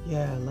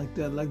 Yeah, like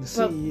the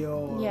CEO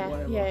or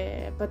whatever.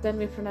 Yeah. But then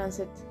we pronounce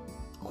it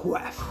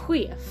chef.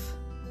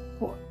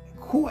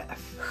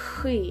 Chef.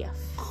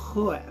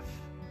 Chef.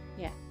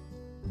 Yeah.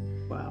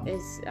 Wow.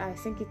 I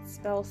think it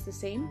spells the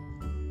same.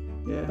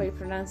 Yeah. But you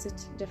pronounce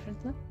it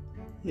differently.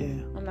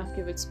 Yeah. I'm not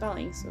good with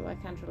spelling, so I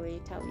can't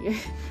really tell you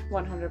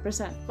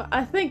 100%. But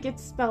I think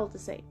it's spelled the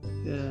same.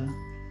 Yeah.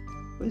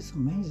 But it's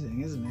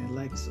amazing, isn't it?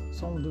 Like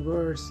some of the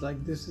words,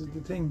 like this is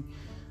the thing.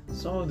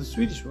 Some of the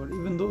Swedish words,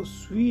 even though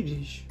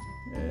Swedish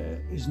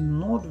is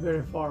not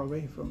very far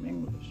away from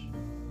English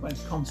when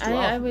it comes to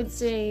I would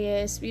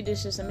say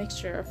Swedish is a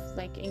mixture of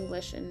like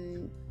English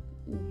and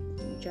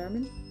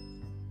German.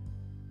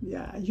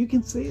 Yeah, you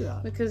can say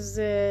that. Because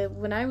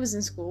when I was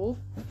in school,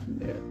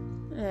 yeah,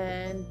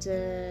 and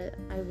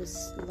I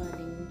was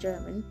learning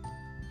German,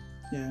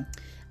 yeah,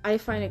 I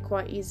find it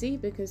quite easy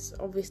because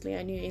obviously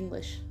I knew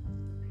English.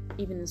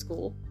 Even in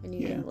school, I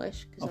knew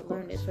English because I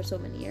learned it for so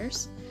many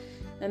years.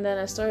 And then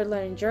I started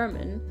learning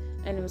German,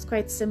 and it was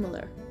quite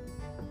similar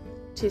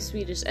to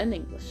Swedish and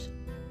English.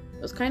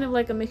 It was kind of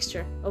like a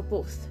mixture of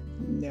both.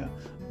 Yeah,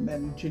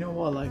 and do you know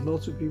what? Like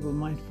lots of people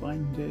might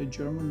find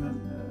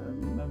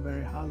German a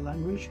very hard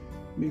language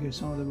because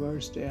some of the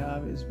words they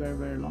have is very,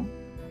 very long.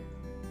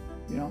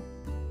 You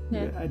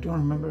know, I don't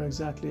remember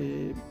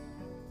exactly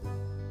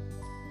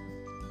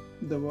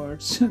the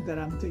words that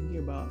I'm thinking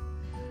about.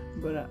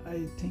 But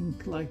I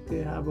think like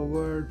they have a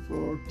word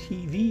for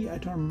TV. I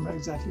don't remember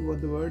exactly what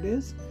the word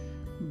is,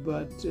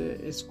 but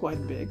it's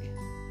quite big.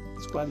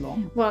 It's quite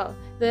long. Well,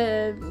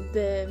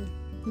 the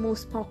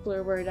most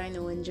popular word I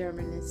know in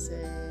German is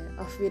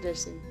Auf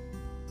Wiedersehen.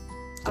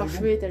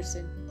 Auf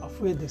Wiedersehen. Auf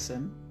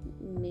Wiedersehen.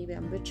 Maybe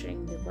I'm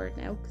butchering the word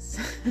now because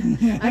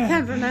I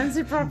can't pronounce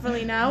it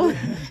properly now.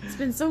 It's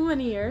been so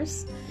many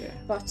years. Yeah.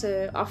 But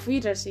Auf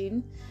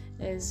Wiedersehen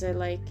is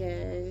like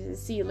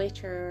see you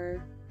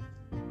later.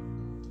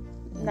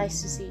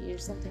 Nice to see you, or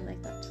something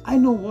like that. I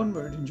know one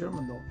word in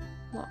German though.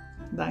 What?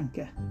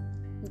 Danke.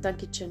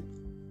 Dankeschön.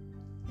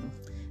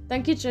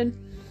 Dankeschön.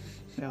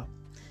 Yeah.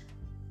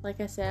 Like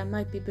I said, I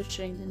might be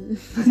butchering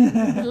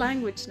the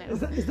language now. Is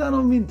that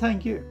not mean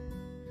thank you?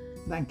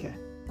 Danke.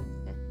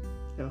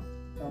 Yeah.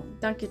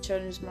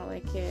 Dankeschön is more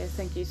like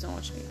thank you so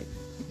much, maybe.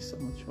 Thank you so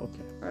much.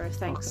 Okay. Or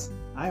thanks. Okay.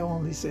 I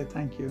only say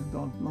thank you.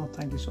 Not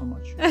thank you so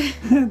much.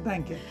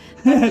 Thank you.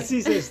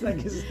 She says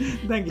thank you.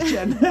 Thank you,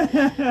 Chen.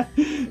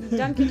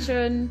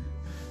 Dankeschön.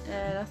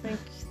 And I think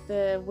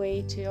the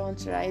way to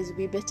answer that is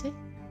wie bitte.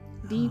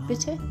 Wie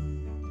bitte.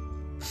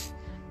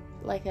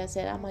 Like I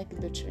said, I might be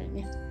butchering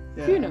it.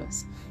 Yeah. Who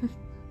knows?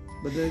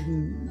 but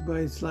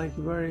it's like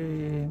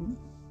very,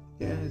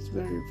 it's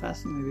very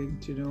fascinating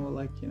to know,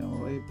 like, you know,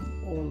 like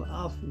all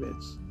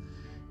alphabets,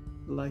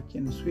 like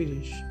in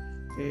Swedish,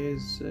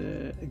 is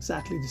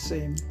exactly the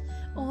same.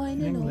 Oh, I in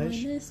know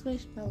English. In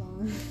Swish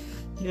belong.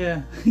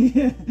 Yeah.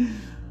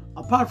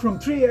 Apart from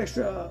 3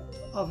 extra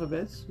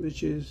alphabets,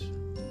 which is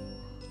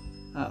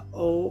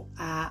O,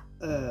 A,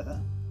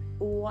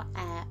 O,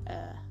 A,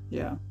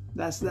 Yeah,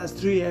 that's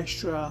 3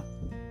 extra.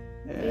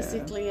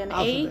 Basically an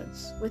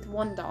alphabets. A with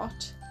 1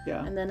 dot.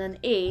 Yeah. And then an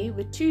A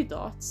with 2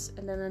 dots,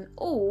 and then an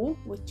O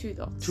with 2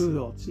 dots. 2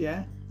 dots,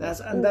 yeah.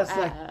 That's 3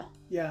 extra.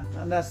 Yeah.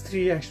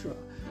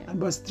 And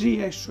but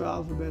 3 extra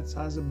alphabets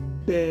has a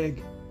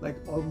big, like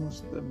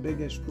almost the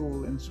biggest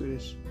rule in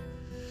Swedish.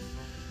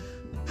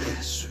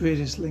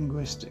 Swedish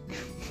linguistic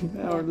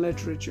or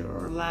literature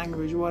or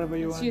language, whatever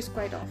you want. It's used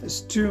quite often.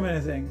 It's too many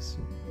things.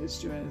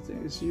 It's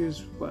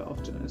used quite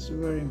often. It's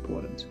very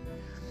important.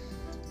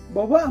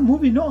 But well,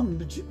 moving on.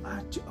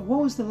 What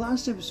was the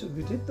last episode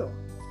we did though?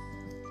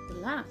 The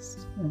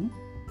last? Mm-hmm.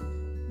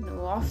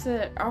 No,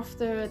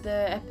 after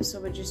the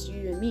episode with just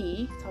you and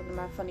me talking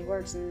about funny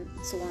words and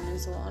so on and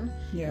so on.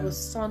 Yeah. It was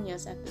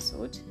Sonia's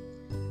episode,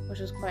 which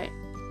was quite.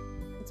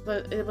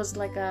 It was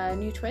like a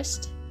new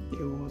twist. It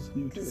was a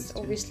new twist.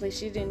 Obviously,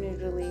 she didn't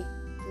really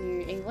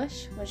knew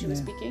English when she was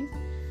speaking,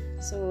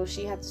 so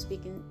she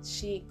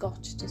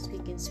got to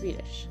speak in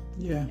Swedish.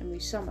 Yeah. And we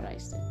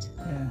summarized it.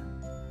 Yeah.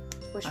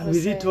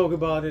 We did talk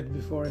about it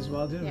before as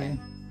well, didn't we?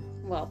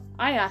 Well,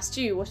 I asked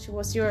you what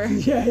was your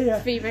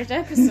favorite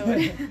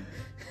episode.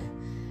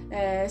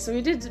 So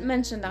we did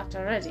mention that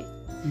already.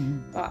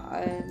 Mm-hmm.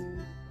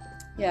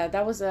 But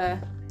that was a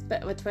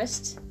bit of a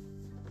twist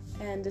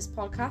in this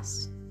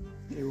podcast.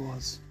 It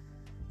was.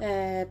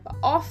 But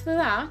after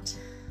that,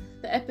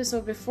 the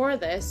episode before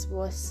this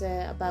was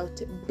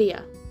about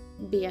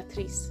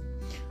Beatrice.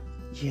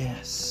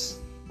 Yes.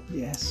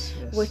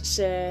 Which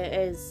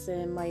is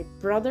my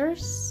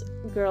brother's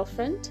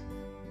girlfriend.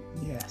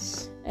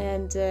 Yes.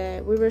 And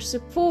we were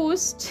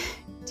supposed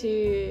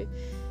to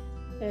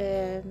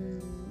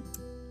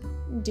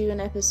do an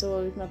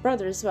episode with my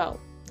brother as well.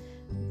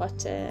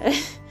 But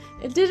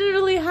it didn't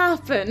really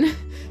happen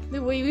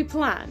the way we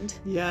planned.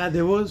 Yeah,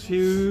 there was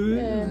few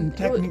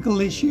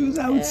technical issues,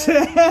 I would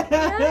say.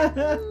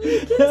 Yeah,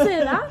 you can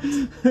say that.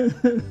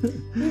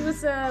 He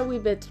was a wee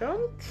bit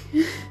drunk.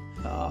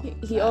 Oh,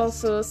 he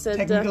also said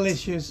technical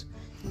issues.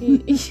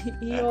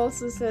 He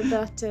also said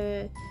that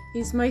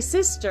he's my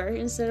sister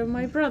instead of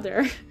my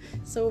brother.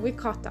 So we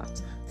caught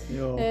that.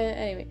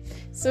 Anyway,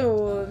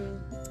 so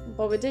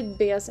but we did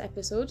Bea's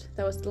episode.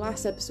 That was the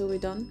last episode we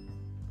done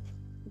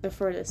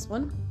before this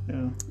one.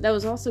 Yeah. That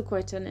was also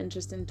quite an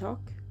interesting talk.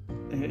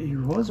 It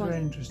was very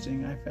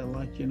interesting, I felt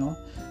like,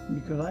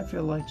 because I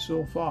feel like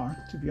so far,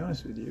 to be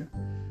honest with you,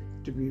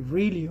 to be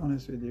really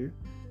honest with you,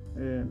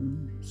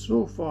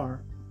 so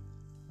far,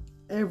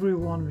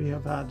 everyone we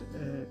have had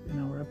in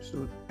our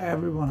episode,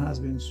 everyone has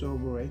been so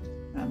great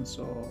and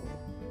so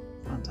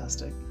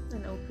fantastic.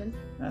 And open.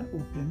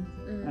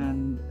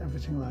 And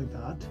everything like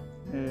that.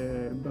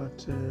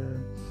 But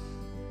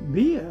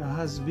Bea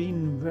has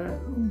been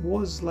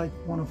was like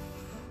one of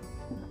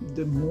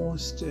the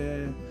most,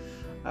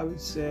 I would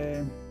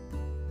say,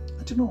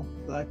 I don't know,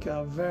 like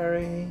a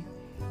very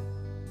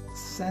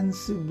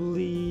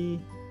sensibly,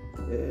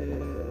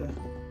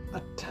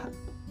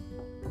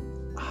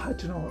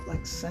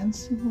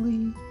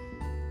 sensibly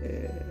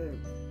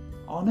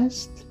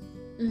honest,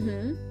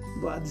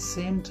 but at the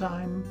same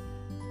time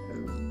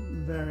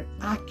very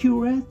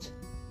accurate,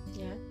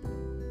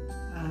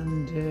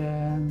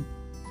 and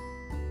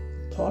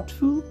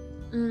thoughtful.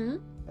 If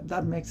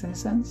that makes any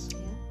sense.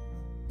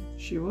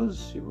 She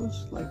was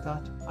like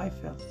that, I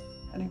felt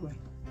anyway.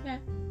 Yeah.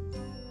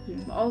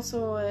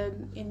 Also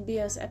in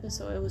Bea's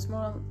episode, it was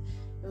more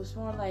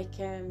like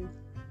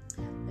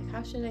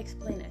how should I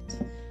explain it?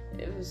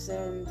 It was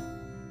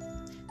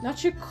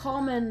not your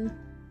common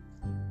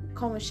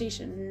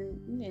conversation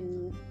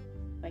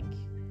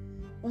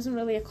wasn't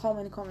really a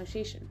common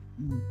conversation.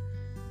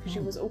 She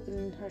was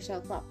opening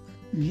herself up.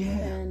 Yeah.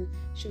 And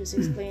she was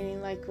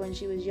explaining like when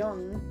she was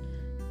young,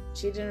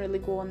 she didn't really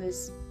go on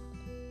this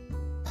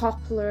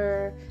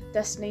popular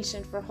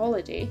destination for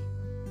holiday,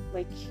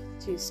 like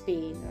to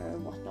Spain or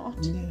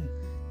whatnot. Yeah.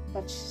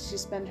 But she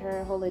spent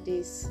her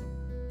holidays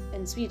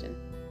in Sweden.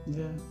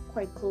 Yeah.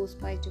 Quite close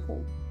by to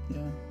home.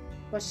 Yeah.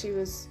 But she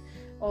was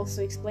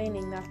also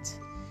explaining that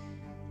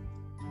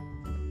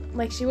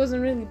like she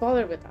wasn't really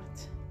bothered with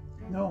that.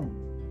 No.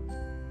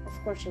 Of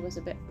course she was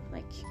a bit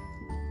like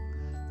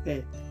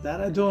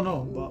that I don't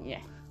know, but yeah.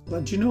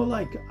 But I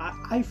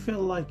feel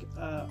like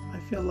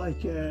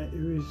it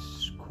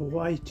was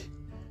quite,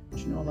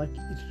 like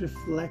it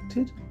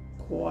reflected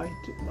quite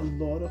a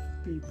lot of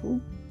people.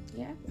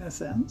 Yeah. In a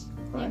sense,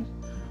 right?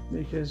 Yeah.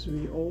 Because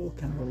we all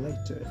can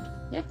relate to it.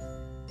 Yeah.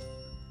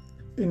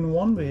 In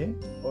one way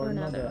or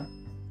another,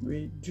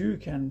 we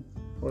can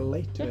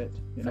relate to it.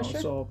 For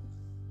sure. So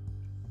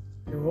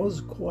it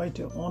was quite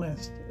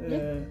honest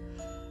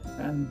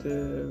and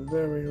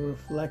very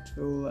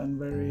reflectful and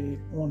very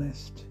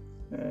honest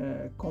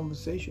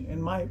conversation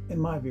in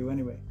my view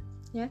anyway.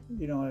 Yeah.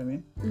 You know what I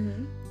mean?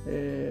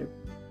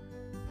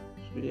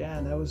 So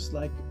yeah, that was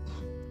like.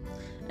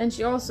 And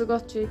she also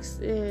got to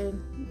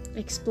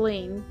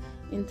explain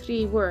in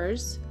 3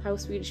 words how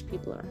Swedish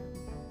people are.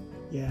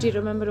 Yeah. Do you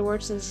remember the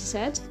words that she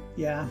said?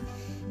 Yeah,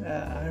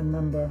 I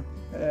remember.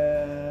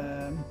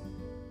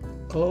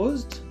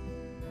 Closed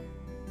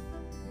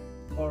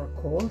or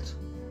cold.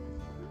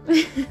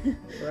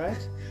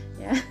 Right?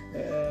 Yeah.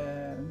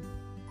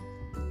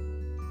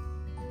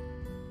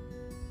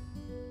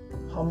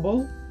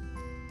 Humble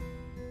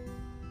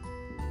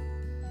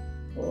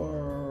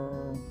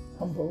or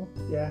humble,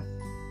 yeah,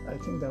 I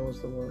think that was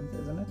the word,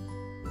 isn't it?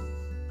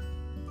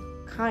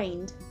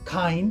 Kind,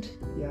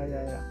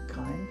 yeah,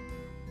 kind.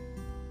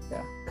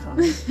 Yeah,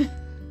 kind.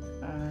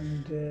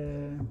 And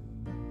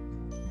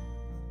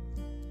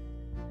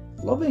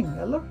loving,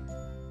 eller?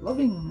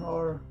 Loving,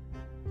 or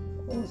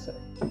what was it?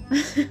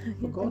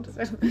 Forgot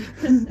it.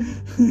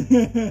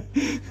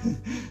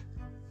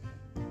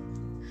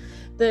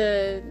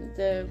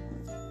 The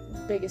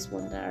biggest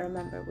one that I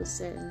remember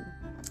was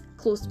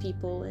close to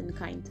people and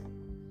kind.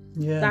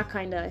 Yeah. That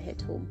kind of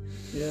hit home.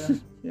 Yeah,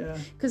 yeah.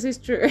 Because it's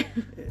true.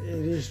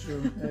 It is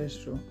true. It is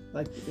true.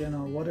 Like,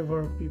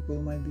 whatever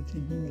people might be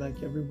thinking,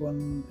 like every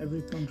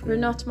country. We're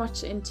not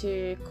much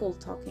into cold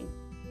talking.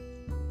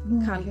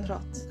 No,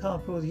 Kallprat.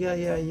 Kallprat. Yeah.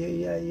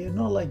 You're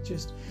not like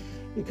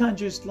you can't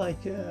just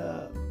like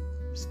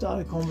start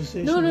a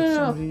conversation with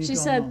somebody you She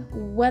don't said know.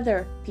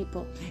 weather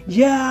people.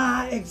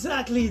 Yeah,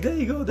 exactly. There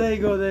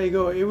you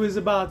go. It was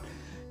about,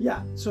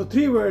 so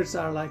 3 words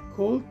are like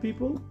cold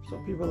people. So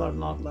people are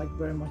not like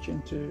very much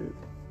into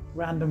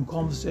random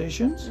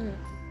conversations.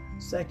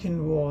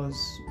 Second was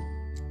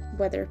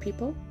Weather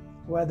people.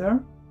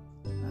 weather.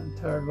 And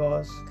third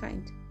was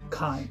Kind.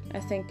 kind. I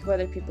think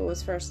weather people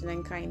was first and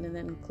then kind and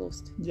then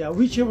closed. Yeah,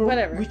 whichever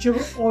Whatever.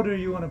 order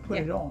you want to put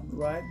Yeah. it on,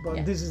 right? But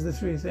Yeah. this is the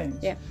 3 things.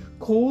 Yeah.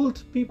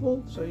 Cold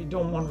people, so you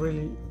don't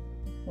really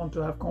want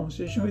to have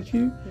conversation with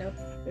you. No.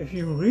 If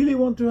you really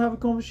want to have a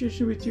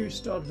conversation with you,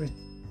 start with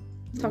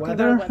the Talking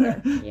weather. about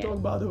weather. Yeah. Talk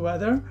about the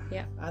weather.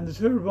 Yeah. And the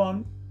third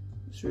one,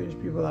 Swedish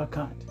people are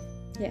kind.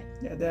 Yeah.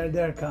 Yeah,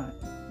 they're kind.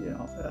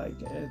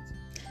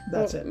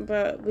 That's it.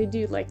 But we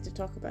do like to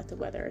talk about the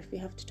weather if we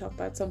have to talk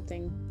about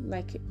something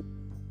like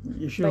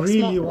If you really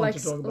small, want like,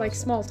 to talk about like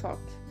something. small talk,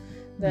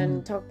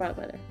 then talk about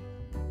weather.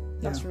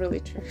 That's really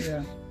true.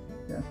 Yeah.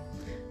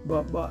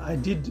 But I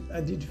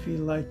did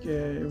feel like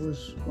it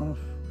was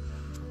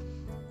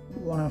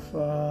one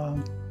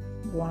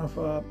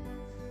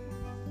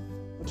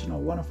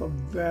of a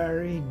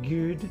very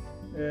good,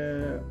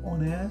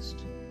 honest,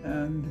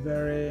 and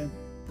very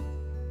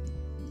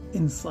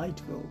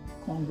insightful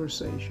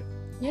conversation.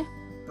 Yeah,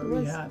 that it we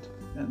was. had,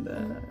 and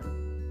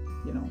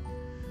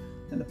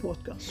in the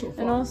podcast so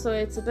far. And also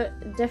it's a bit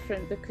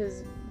different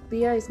because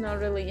Bia is not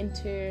really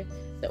into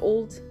the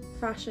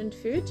old-fashioned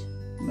food,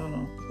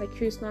 No. like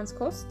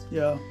husmanskost.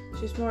 Yeah.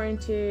 She's more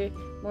into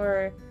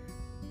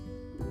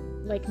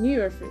like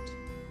newer food.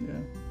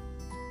 Yeah.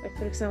 Like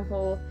for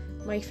example,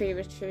 my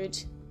favorite food,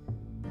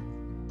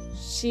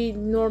 she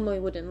normally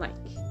wouldn't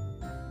like.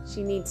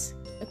 She needs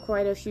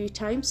quite a few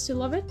times to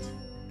love it.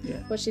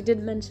 Yeah. But she did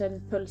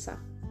mention pulsa.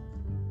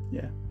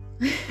 Yeah.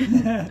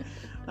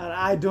 And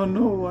I don't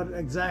know what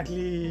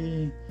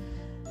exactly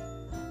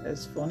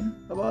is funny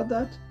about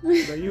that,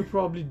 but you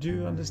probably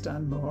do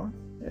understand more.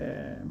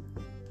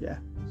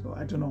 So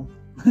I don't know.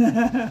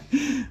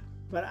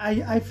 But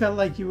I felt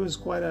like it was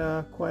quite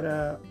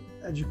a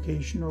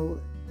educational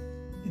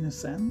in a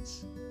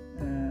sense,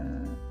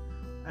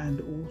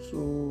 and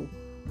also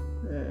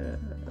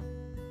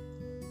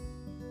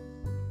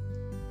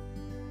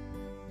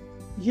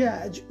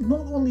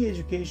not only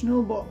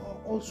educational but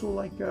also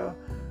like a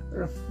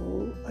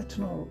I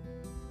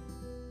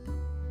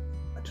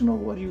don't know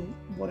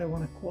what I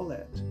want to call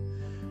it.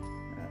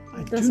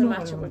 It doesn't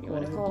matter what you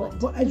want to call it.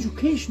 But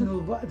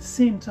educational, but at the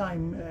same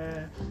time,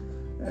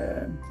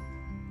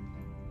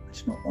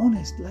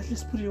 honest.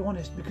 Let's put it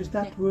honest, because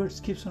that word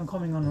keeps on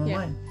coming on my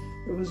mind.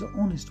 It was an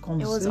honest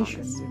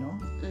conversation,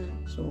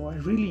 honest. So I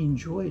really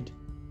enjoyed.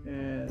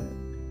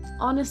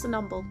 Honest and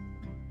humble.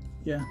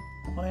 Yeah,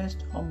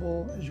 honest,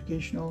 humble,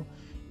 educational.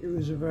 It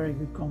was a very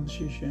good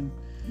conversation.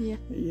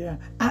 Yeah.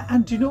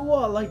 And you know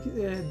what? Like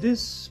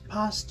this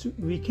past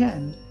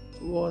weekend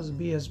was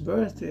Bia's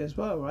birthday as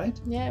well,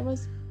 right? Yeah, it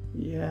was.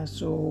 Yeah.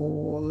 So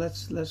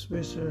let's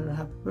wish her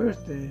happy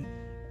birthday.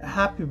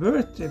 Happy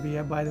birthday,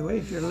 Bia! By the way,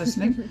 if you're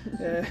listening,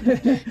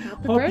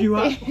 hope you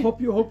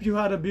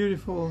had a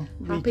beautiful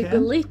weekend. Happy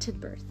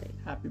belated birthday.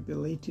 Happy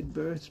belated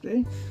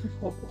birthday.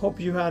 hope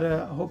you had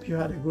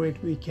a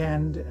great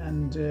weekend,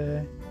 and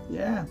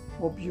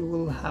hope you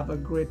will have a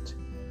great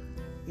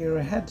year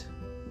ahead.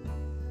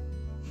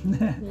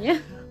 Yeah.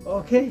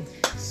 Okay,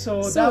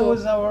 so that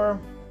was our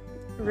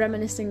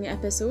reminiscing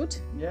episode.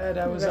 Yeah,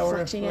 that was our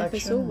reflecting reflection.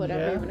 episode,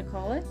 whatever you want to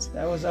call it.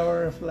 That was our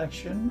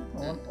reflection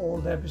on all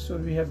the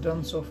episodes we have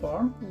done so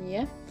far.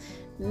 Yeah.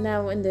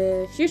 Now in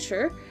the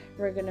future,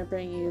 we're gonna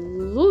bring you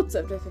loads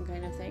of different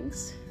kind of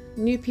things,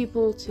 new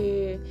people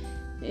to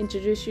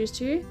introduce you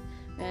to,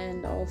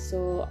 and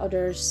also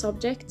other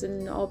subjects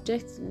and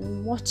objects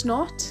and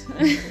whatnot.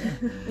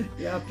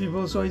 Yeah,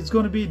 people. So it's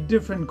going to be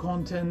different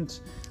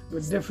content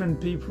with different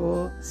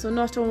people. So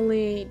not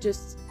only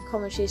just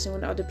conversation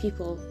with other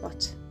people,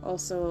 but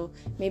also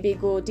maybe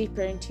go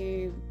deeper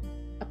into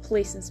a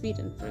place in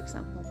Sweden, for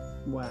example.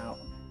 Wow,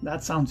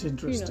 that sounds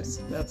interesting.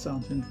 That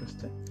sounds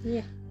interesting.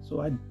 Yeah.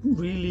 So I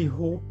really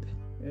hope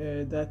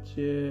that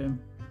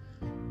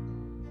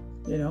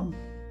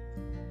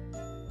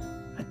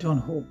I don't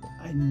hope,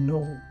 I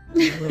know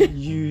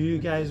you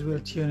guys will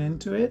tune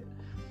into it,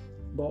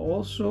 but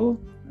also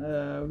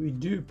we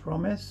do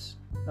promise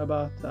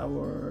about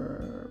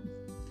our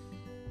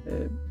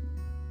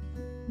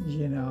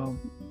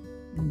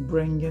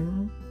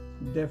bringing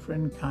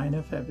different kind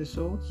of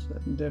episodes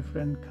and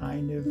different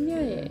kind of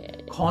Yeah.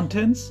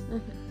 contents.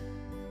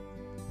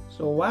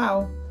 So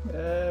wow,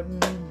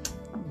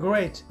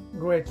 great.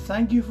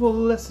 Thank you for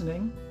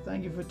listening.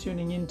 Thank you for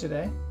tuning in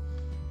today.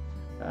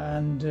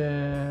 And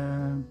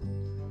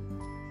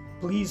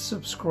please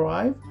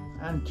subscribe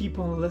and keep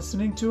on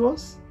listening to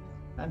us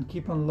and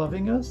keep on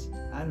loving us.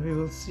 And we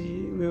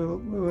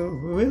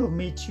will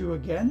meet you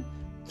again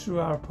through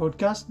our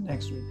podcast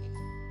next week.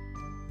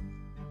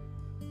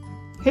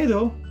 Hej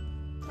då!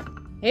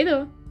 Hej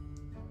då!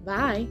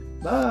 Bye!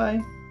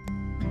 Bye!